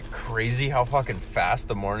 Isn't it crazy how fucking fast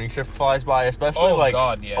the morning shift flies by? Especially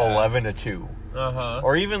 11 to 2. Uh-huh.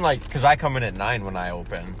 Or even like, because I come in at 9 when I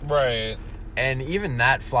open. Right. And even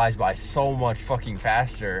that flies by so much fucking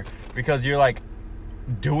faster because you're like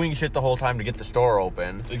doing shit the whole time to get the store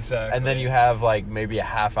open. Exactly. And then you have like maybe a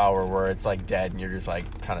half hour where it's like dead and you're just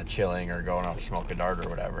like kind of chilling or going out to smoke a dart or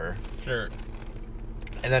whatever. Sure.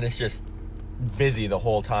 And then it's just busy the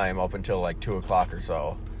whole time up until like 2 o'clock or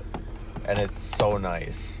so. And it's so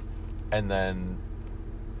nice. And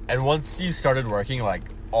once you started working like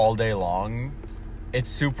all day long, it's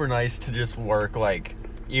super nice to just work like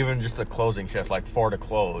even just the closing shift, like 4 to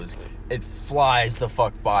close. It flies the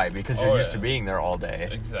fuck by because you're used to being there all day.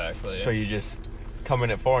 Exactly. So you just come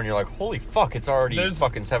in at 4 and you're like, holy fuck, it's already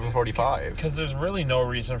fucking 7:45. Because there's really no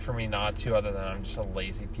reason for me not to, other than I'm just a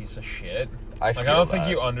lazy piece of shit. I don't think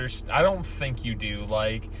you understand. I don't think you do.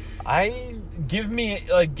 Like, give me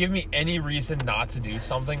any reason not to do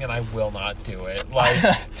something, and I will not do it. Like,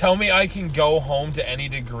 tell me I can go home to any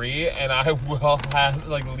degree, and I will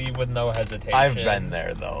leave with no hesitation. I've been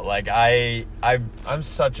there though. Like, I'm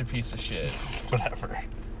such a piece of shit. Whatever.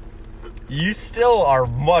 You still are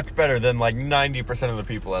much better than like 90% of the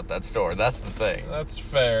people at that store. That's the thing. That's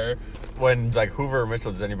fair. When like Hoover or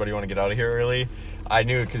Mitchell, does anybody want to get out of here early? I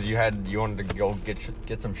knew because you wanted to go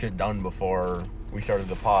get some shit done before we started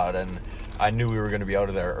the pod, and I knew we were going to be out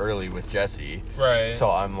of there early with Jesse. Right. So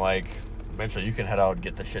I'm like, Mitchell, you can head out and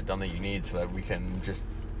get the shit done that you need, so that we can just,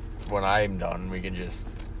 when I'm done, we can just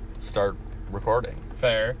start recording.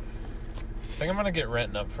 Fair. Think I'm gonna get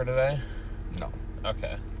Renton up for today? No.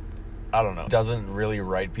 Okay. I don't know. Doesn't really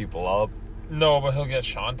write people up. No, but he'll get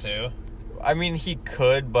Sean to. I mean, he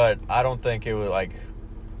could, but I don't think it would, like...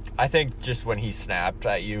 I think just when he snapped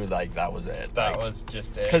at you, like, that was it. That was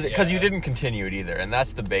just it, Because you didn't continue it either, and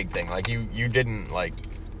that's the big thing. Like, you didn't, like...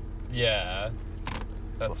 Yeah.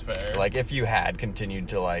 That's fair. Like, if you had continued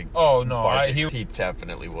to, like... Oh, no. He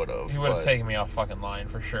definitely would have. He would have taken me off fucking line,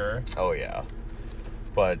 for sure. Oh, yeah.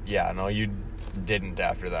 But, yeah, no, you didn't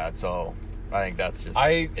after that, so... I think that's just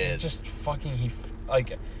it. Just fucking...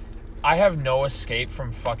 I have no escape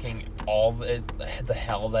from fucking all the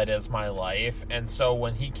hell that is my life, and so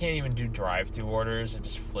when he can't even do drive-thru orders, it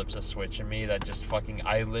just flips a switch in me that just fucking...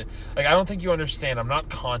 I don't think you understand. I'm not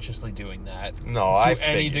consciously doing that. No, to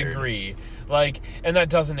any degree. Like, and that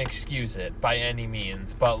doesn't excuse it by any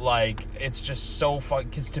means, but, like, it's just so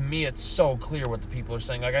because to me, it's so clear what the people are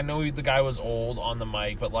saying. Like, I know the guy was old on the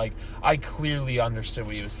mic, but, like, I clearly understood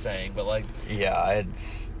what he was saying, but, like... Yeah,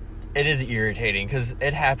 it is irritating because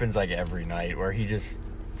it happens like every night where he just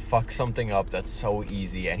fucks something up that's so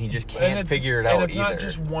easy and he just can't figure it out. And it's either. Not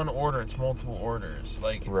just one order; it's multiple orders.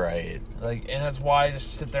 Like, right. Like, and that's why I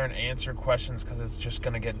just sit there and answer questions because it's just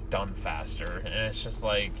gonna get done faster. And it's just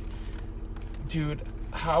like, dude,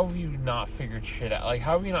 how have you not figured shit out? Like,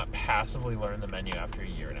 how have you not passively learned the menu after a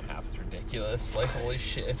year and a half? It's ridiculous. Like, holy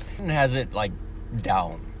shit. And has it like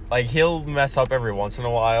down. Like, he'll mess up every once in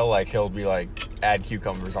a while. Like, he'll be like, add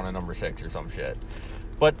cucumbers on a number 6 or some shit.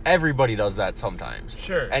 But everybody does that sometimes.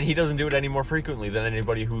 Sure. And he doesn't do it any more frequently than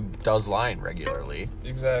anybody who does line regularly.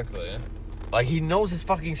 Exactly. Like, he knows his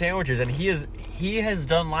fucking sandwiches, and he has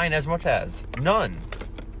done line as much as. None.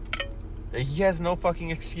 He has no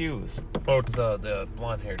fucking excuse. Oh, the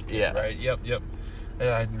blonde-haired dude, yeah. Right? Yep.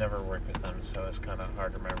 Yeah, I'd never worked with them, so it's kind of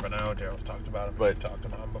hard to remember. But I know Daryl's talked about him. We've talked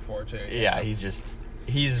about him before, too. Yeah,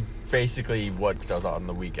 he's basically what does on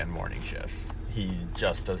the weekend morning shifts. He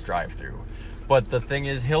just does drive-through. But the thing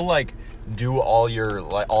is, he'll, like, do all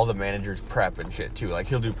the managers' prep and shit, too. Like,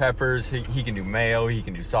 he'll do peppers, he can do mayo, he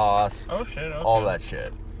can do sauce. Oh, shit, okay. All that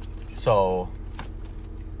shit. So,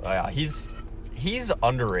 yeah, he's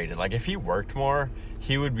underrated. Like, if he worked more,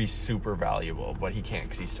 he would be super valuable. But he can't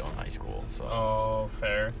because he's still in high school, so. Oh,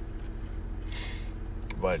 fair.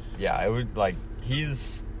 But, yeah, I would, like,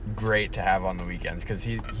 he's great to have on the weekends because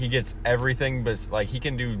he gets everything, but, like, he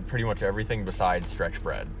can do pretty much everything besides stretch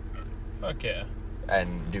bread. Fuck yeah.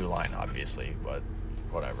 And do line, obviously, but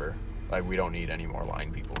whatever. Like, we don't need any more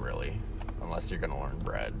line people, really. Unless you're going to learn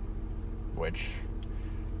bread. Which,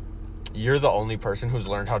 you're the only person who's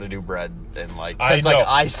learned how to do bread since I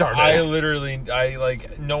started. I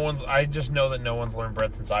just know that no one's learned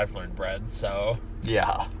bread since I've learned bread, so.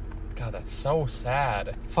 Yeah. God, that's so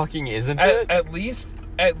sad. Fucking isn't it? At least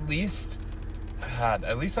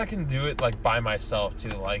I can do it, like, by myself, too.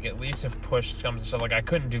 Like, at least if push comes to shove, like, I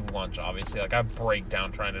couldn't do lunch, obviously. Like, I break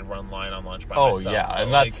down trying to run line on lunch by myself. Oh, yeah,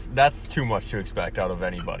 and like, that's too much to expect out of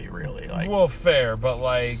anybody, really. Like, well, fair, but,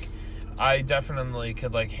 like, I definitely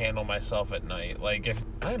could, like, handle myself at night. Like, if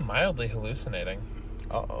I'm mildly hallucinating.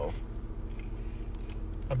 Uh-oh.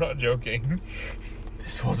 I'm not joking.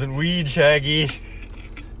 This wasn't weed, Shaggy.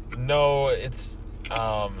 No, it's...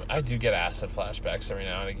 I do get acid flashbacks every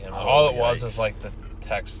now and again. Oh, all it was is, like, the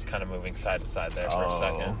text kind of moving side to side there for a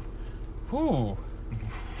second. Whew.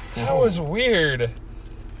 That was weird.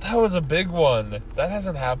 That was a big one. That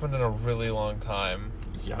hasn't happened in a really long time.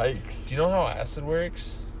 Yikes. Do you know how acid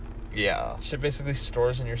works? Yeah. Shit basically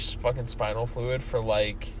stores in your fucking spinal fluid for,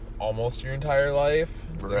 like, almost your entire life.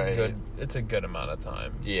 Right. It's a good amount of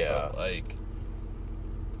time. Yeah. But, like,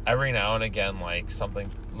 every now and again, like, something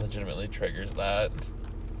legitimately triggers that.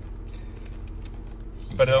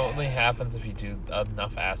 But it only happens if you do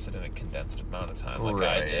enough acid in a condensed amount of time, like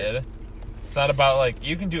I did. It's not about, like,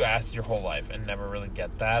 you can do acid your whole life and never really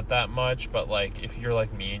get that much, but, like, if you're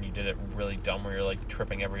like me and you did it really dumb where you're, like,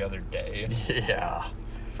 tripping every other day. Yeah.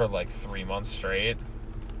 For, like, 3 months straight.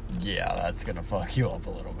 Yeah, that's gonna fuck you up a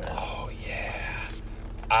little bit. Oh,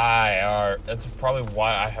 yeah. That's probably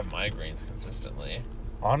why I have migraines consistently.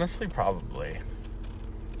 Honestly, probably.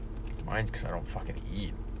 Mine's because I don't fucking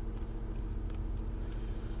eat.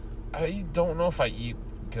 I don't know if I eat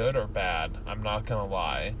good or bad. I'm not gonna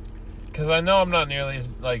lie, because I know I'm not nearly as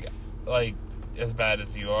like as bad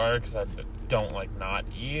as you are. Because I don't like not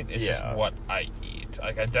eat. It's just what I eat.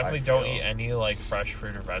 Like I definitely don't eat any like fresh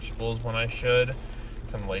fruit or vegetables when I should.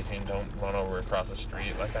 Because I'm lazy and don't run over across the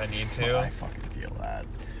street like I need to. I fucking feel that.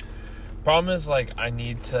 Problem is, like, I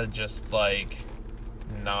need to just like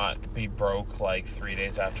not be broke like 3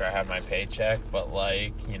 days after I have my paycheck, but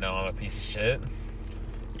like, you know, I'm a piece of shit.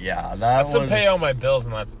 Yeah, that's to pay all my bills,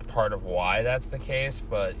 and that's part of why that's the case.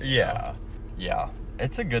 But yeah,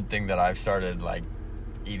 it's a good thing that I've started like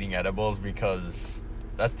eating edibles because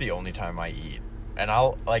that's the only time I eat, and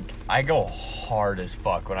I go hard as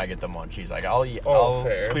fuck when I get the munchies. Like I'll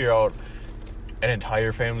clear out an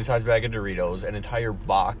entire family size bag of Doritos, an entire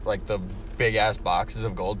box, like the big ass boxes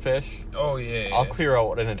of Goldfish. Oh yeah. I'll clear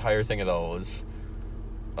out an entire thing of those.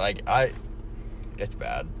 Like it's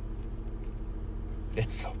bad.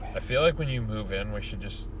 It's so bad. I feel like when you move in, we should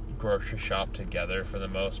just grocery shop together for the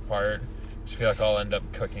most part. I just feel like I'll end up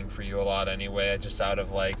cooking for you a lot anyway, just out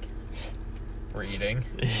of like, we're eating.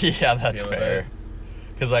 Yeah, that's fair.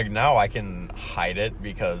 Because like now I can hide it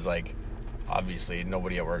because like obviously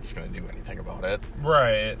nobody at work's going to do anything about it.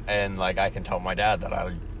 Right. And like I can tell my dad that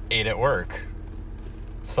I ate at work.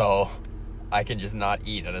 So I can just not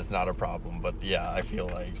eat and it's not a problem. But yeah, I feel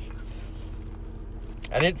like...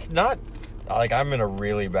 And it's not... Like, I'm in a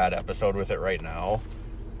really bad episode with it right now.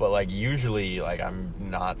 But, like, usually, like, I'm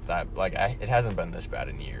not that... Like, it hasn't been this bad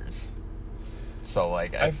in years. So,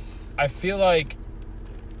 like, I feel like...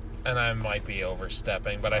 And I might be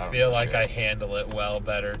overstepping, but I feel like I handle it well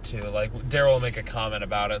better, too. Like, Daryl will make a comment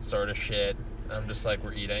about it, sort of shit. And I'm just like,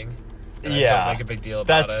 we're eating. And I don't make a big deal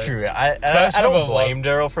about it. That's true. I don't blame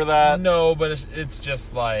Daryl for that. No, but it's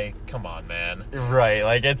just like, come on, man. Right.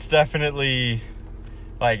 Like, it's definitely...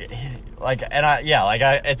 It's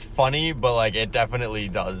funny, but like it definitely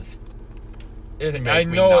does make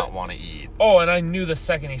me not want to eat. Oh, and I knew the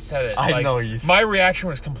second he said it. I know you. My reaction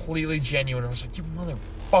was completely genuine. I was like, "You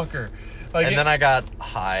motherfucker!" Like, and then I got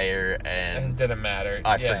higher, and it didn't matter.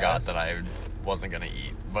 I forgot that I wasn't gonna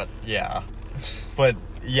eat. But yeah, but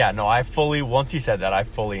yeah, no, once he said that, I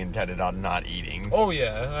fully intended on not eating. Oh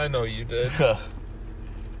yeah, I know you did.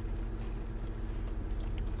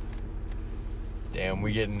 Damn,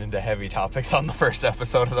 we getting into heavy topics on the first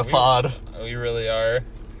episode of the pod. We really are.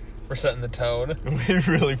 We're setting the tone. We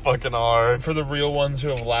really fucking are. For the real ones who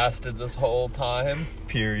have lasted this whole time.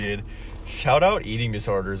 Period. Shout out eating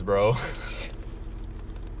disorders, bro.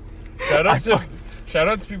 Shout out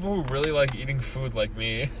to people who really like eating food like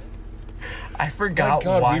me. I forgot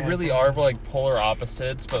why. We really are like polar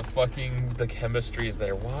opposites, but fucking the chemistry is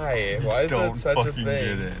there. Why? Why is that such a thing?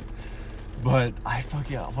 Get it. But I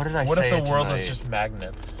fucking... What did I say? What if the world is just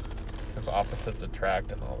magnets? Because opposites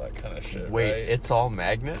attract and all that kind of shit. Wait, right? It's all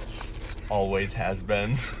magnets? Always has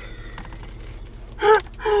been.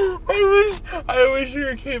 I wish you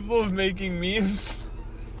were capable of making memes.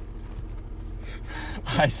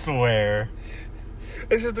 I swear.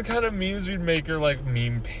 Except the kind of memes we'd make are like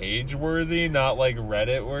meme page worthy, not like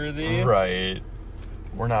Reddit worthy. Right.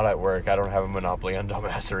 We're not at work. I don't have a monopoly on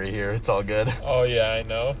dumbassery here. It's all good. Oh yeah, I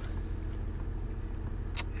know.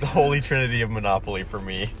 The holy trinity of monopoly for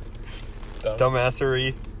me.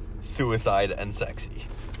 Dumbassery, suicide, and sexy.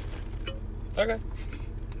 Okay.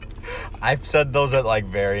 I've said those at like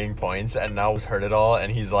varying points, and now he's heard it all,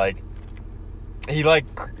 and he says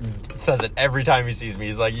it every time he sees me.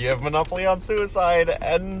 He's like, you have monopoly on suicide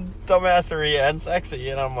and dumbassery and sexy,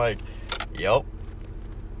 and I'm like, yep.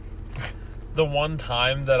 The one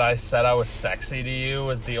time that I said I was sexy to you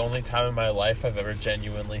was the only time in my life I've ever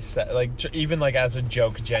genuinely said, like, even like as a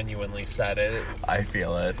joke, genuinely said it. I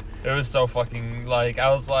feel it. It was so fucking, like, I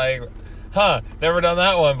was like, never done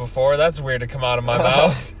that one before. That's weird to come out of my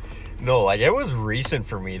mouth. No, like, it was recent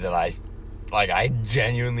for me that I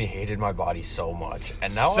genuinely hated my body so much.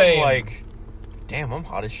 And now I'm like, damn, I'm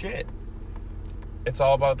hot as shit. It's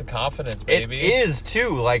all about the confidence, baby. It is,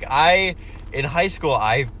 too. Like, in high school,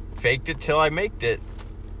 I faked it till I maked it.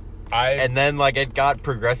 And then, like, it got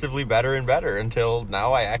progressively better and better until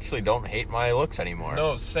now I actually don't hate my looks anymore.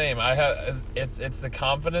 No, same. It's the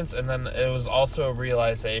confidence, and then it was also a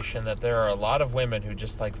realization that there are a lot of women who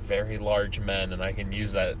just like very large men, and I can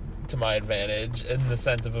use that to my advantage in the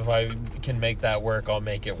sense of if I can make that work, I'll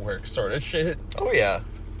make it work sort of shit. Oh, yeah.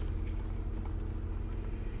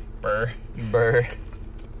 Burr.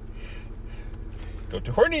 Go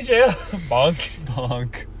to horny jail.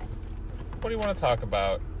 Bonk. What do you want to talk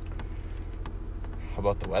about? How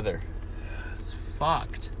about the weather? It's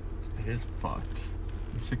fucked. It is fucked.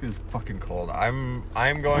 I'm sick of this fucking cold. I'm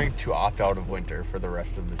going to opt out of winter for the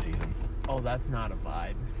rest of the season. Oh, that's not a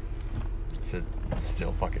vibe. It's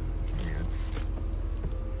still fucking weird.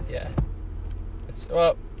 Yeah.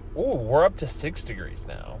 We're up to 6 degrees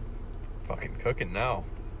now. Fucking cooking now.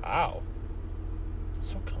 Wow. It's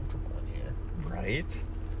so comfortable in here. Right?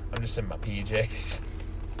 I'm just in my PJs.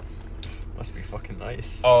 Must be fucking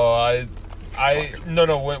nice. Oh,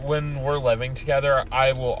 when we're living together,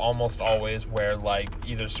 I will almost always wear like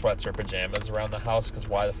either sweats or pajamas around the house, because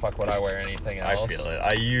why the fuck would I wear anything else? I feel it.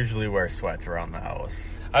 I usually wear sweats around the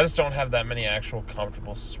house. I just don't have that many actual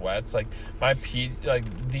comfortable sweats. Like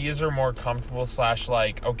these are more comfortable /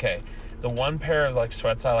 like, okay, the one pair of like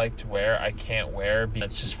sweats I like to wear, I can't wear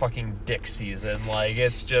because it's just fucking dick season. Like,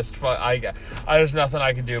 it's just there's nothing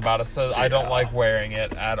I can do about it, so yeah. I don't like wearing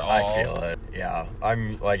it at all. I feel it. Yeah,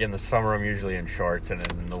 I'm like, in the summer I'm usually in shorts, and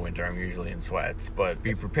in the winter I'm usually in sweats. But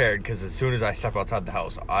be prepared, because as soon as I step outside the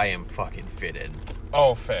house, I am fucking fitted.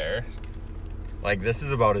 Oh, fair. Like, this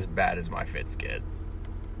is about as bad as my fits get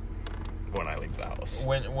when I leave the house.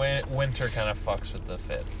 Winter kind of fucks with the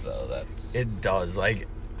fits, though. It does, like,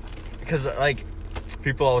 because like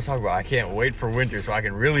people always talk about, I can't wait for winter so I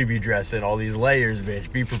can really be dressed in all these layers,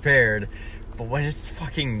 bitch. Be prepared. But when it's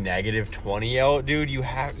fucking -20 out, dude, you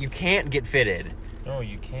can't get fitted. No,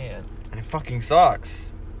 you can't. And it fucking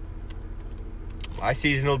sucks. My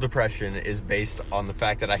seasonal depression is based on the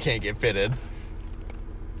fact that I can't get fitted.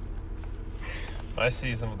 My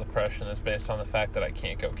seasonal depression is based on the fact that I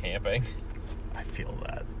can't go camping. I feel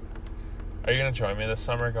that. Are you gonna join me this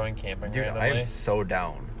summer going camping? Dude, randomly? I am so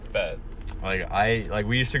down. Bet. Like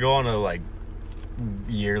we used to go on a like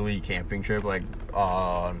yearly camping trip, like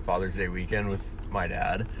on Father's Day weekend with my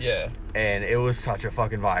dad. Yeah. And it was such a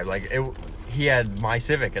fucking vibe. Like, he had my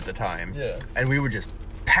Civic at the time. Yeah. And we would just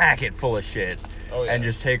pack it full of shit. Oh, yeah. And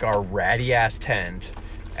just take our ratty ass tent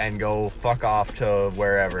and go fuck off to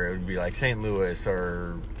wherever. It would be like St. Louis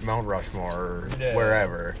or Mount Rushmore or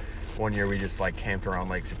wherever. One year we just like camped around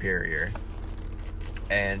Lake Superior.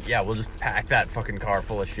 And yeah, we'll just pack that fucking car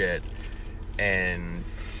full of shit. And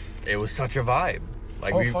it was such a vibe.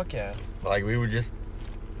 Like fuck yeah. Like we would just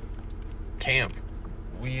camp.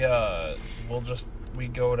 We go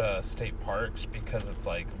to state parks because it's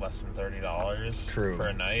like less than $30 for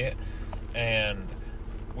a night. And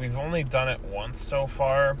we've only done it once so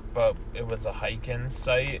far, but it was a hike-in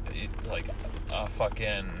site. It's like a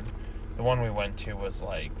fucking... The one we went to was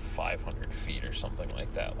like 500 feet or something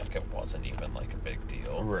like that. Like, it wasn't even like a big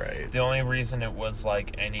deal. Right. The only reason it was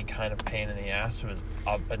like any kind of pain in the ass was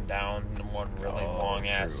up and down one really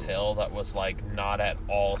long-ass hill that was like not at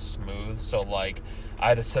all smooth. So like, I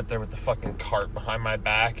had to sit there with the fucking cart behind my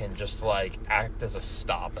back and just like act as a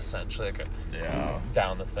stop, essentially, like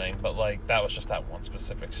down the thing. But like, that was just that one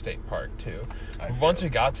specific state park too. Once we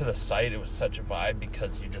got to the site, it was such a vibe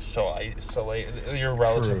because you're just so isolated. You're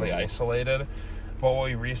relatively isolated. But what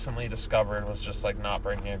we recently discovered was just like not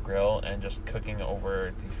bringing a grill and just cooking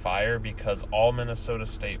over the fire, because all Minnesota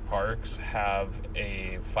state parks have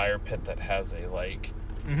a fire pit that has a like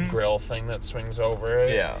grill thing that swings over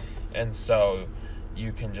it. Yeah. And so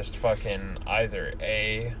you can just fucking either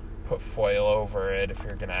put foil over it if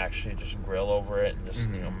you're gonna actually just grill over it and just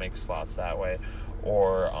make slots that way,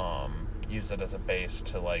 or use it as a base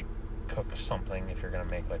to like cook something if you're gonna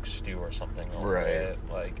make like stew or something over it.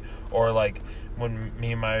 Like, or like when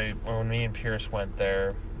me and Pierce went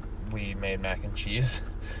there, we made mac and cheese.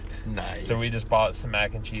 Nice. So we just bought some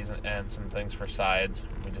mac and cheese and some things for sides.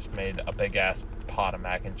 We just made a big ass pot of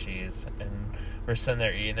mac and cheese, and we're sitting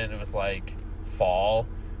there eating it. And it was like fall,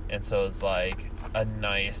 and so it's like a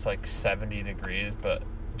nice like 70 degrees but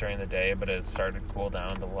during the day, but it started to cool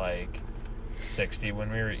down to like 60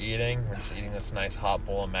 when we were eating. We're just eating this nice hot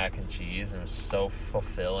bowl of mac and cheese, and it was so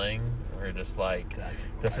fulfilling. We're just like,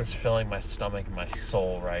 this is filling my stomach and my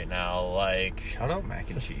soul right now. Like, shout out mac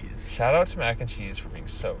and cheese. Shout out to mac and cheese for being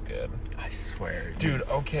so good. I swear, dude.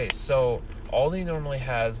 Okay, so Aldi normally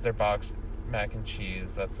has their box mac and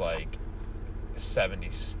cheese that's like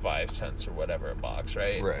 75 cents or whatever a box,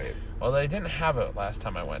 right? Right. Well, they didn't have it last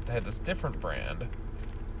time I went. They had this different brand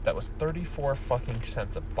that was 34 fucking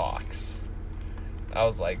cents a box. I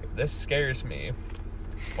was like, this scares me,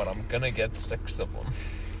 but I'm gonna get 6 of them.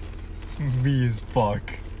 Me as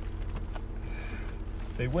fuck.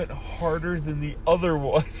 They went harder than the other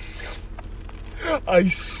ones. I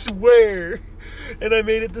swear. And I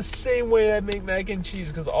made it the same way I make mac and cheese,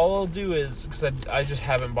 because all I'll do is, because I just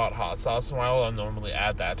haven't bought hot sauce in a while. I'll normally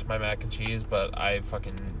add that to my mac and cheese, but I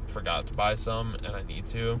fucking forgot to buy some, and I need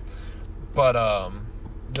to. But,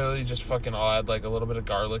 literally just fucking, I'll add like a little bit of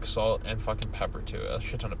garlic, salt, and fucking pepper to it. A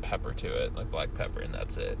shit ton of pepper to it, like black pepper, and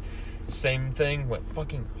that's it. Same thing, went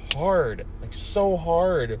fucking hard. Like, so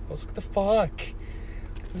hard. I was like, the fuck?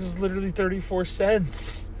 This is literally 34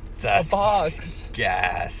 cents. That's a box.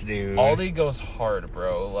 Gas, dude. Aldi goes hard,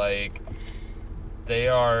 bro. Like, they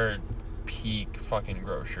are peak fucking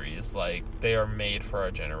groceries. Like, they are made for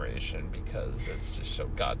our generation because it's just so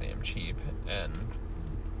goddamn cheap. And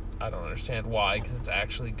I don't understand why, because it's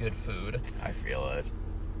actually good food. I feel it.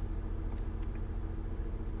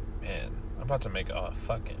 Man, I'm about to make a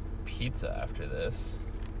fucking pizza after this.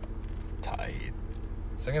 Tight.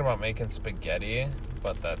 I was thinking about making spaghetti,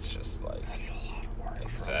 but that's just like... That's a lot of work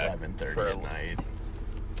for 11:30 at night.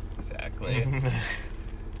 Exactly.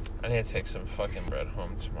 I need to take some fucking bread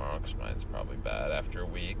home tomorrow, because mine's probably bad after a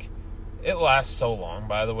week. It lasts so long,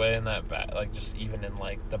 by the way, in that bag, like, just even in,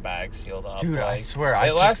 like, the bag sealed up. Dude, like, I swear.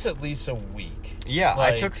 It lasts at least a week. Yeah,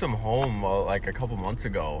 like, I took some home, like, a couple months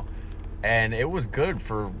ago, and it was good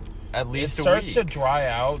for at least a week. It starts to dry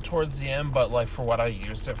out towards the end, but, like, for what I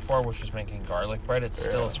used it for, which was making garlic bread, it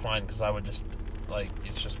still is fine, because I would just, like,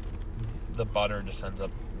 it's just, the butter just ends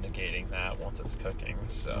up negating that once it's cooking,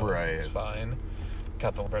 so it's fine.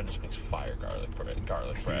 Got the bread, just makes fire garlic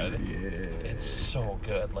bread. Yeah. It's so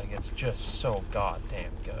good. Like, it's just so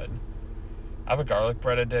goddamn good. I have a garlic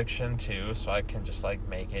bread addiction too, so I can just like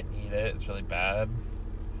make it and eat it. It's really bad.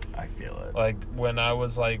 I feel it. Like, when I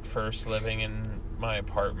was like first living in my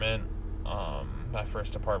apartment, my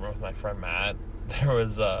first apartment with my friend Matt, there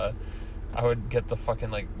was I would get the fucking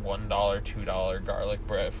like $1, $2 garlic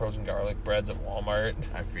bread, frozen garlic breads at Walmart.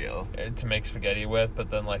 I feel. To make spaghetti with, but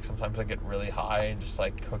then like sometimes I get really high and just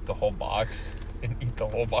like cook the whole box and eat the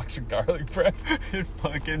whole box of garlic bread. It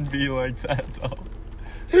fucking be like that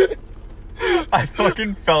though. I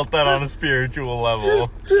fucking felt that on a spiritual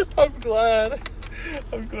level. I'm glad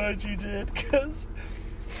you did, because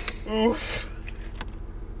oof.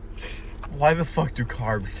 Why the fuck do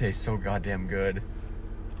carbs taste so goddamn good?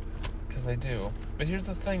 Because they do. But here's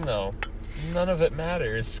the thing, though. None of it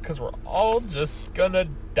matters, because we're all just gonna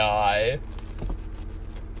die.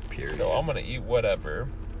 Period. So I'm gonna eat whatever.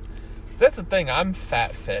 That's the thing, I'm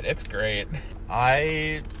fat fit. It's great.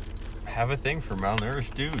 I have a thing for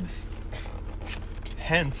malnourished dudes.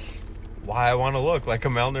 Hence, why I want to look like a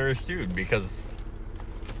malnourished dude, because...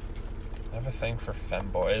 I have a thing for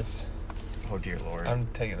femboys. Oh, dear Lord. I'm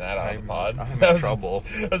taking that out of the pod. I'm in trouble.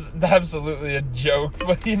 That was absolutely a joke,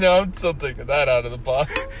 but, I'm still taking that out of the pod.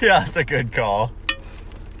 Yeah, that's a good call.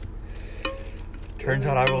 Turns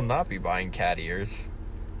out I will not be buying cat ears.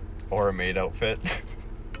 Or a maid outfit.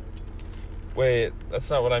 Wait, that's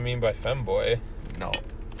not what I mean by femboy. No.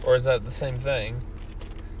 Or is that the same thing?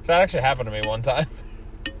 That actually happened to me one time.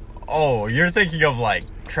 Oh, you're thinking of,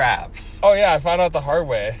 traps. Oh, yeah, I found out the hard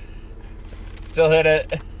way. Still hit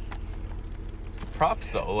it. Props,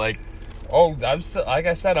 though, Oh, I'm still, like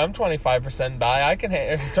I said, I'm 25% bi. I can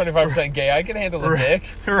 25% gay. I can handle a dick.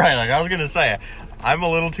 Right, I was gonna say, I'm a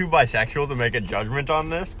little too bisexual to make a judgment on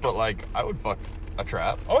this, but, I would fuck a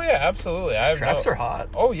trap. Oh, yeah, absolutely. Traps are hot.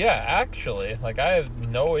 Oh, yeah, actually. I have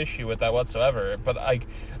no issue with that whatsoever. But,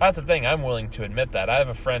 that's the thing. I'm willing to admit that. I have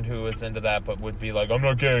a friend who is into that, but would be like, I'm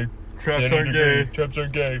not gay. Traps aren't gay. Traps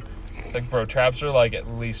aren't gay. Bro, traps are, at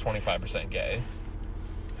least 25% gay.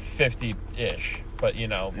 50-ish. But,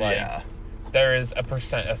 yeah. There is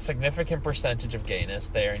a significant percentage of gayness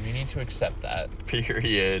there, and you need to accept that.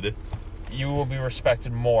 Period. You will be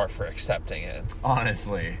respected more for accepting it.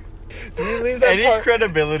 Honestly. Do we leave that Any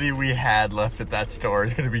credibility we had left at that store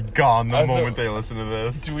is going to be gone the moment they listen to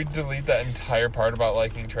this. Do we delete that entire part about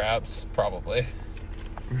liking traps? Probably.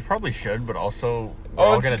 We probably should, but also we're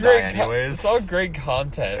all going to die anyways. It's all great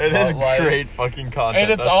content. It is great fucking content.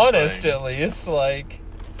 And it's honest, at least. Do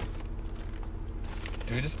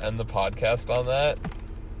we just end the podcast on that?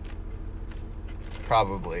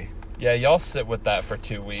 Probably. Yeah, y'all sit with that for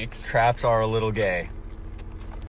 2 weeks. Traps are a little gay.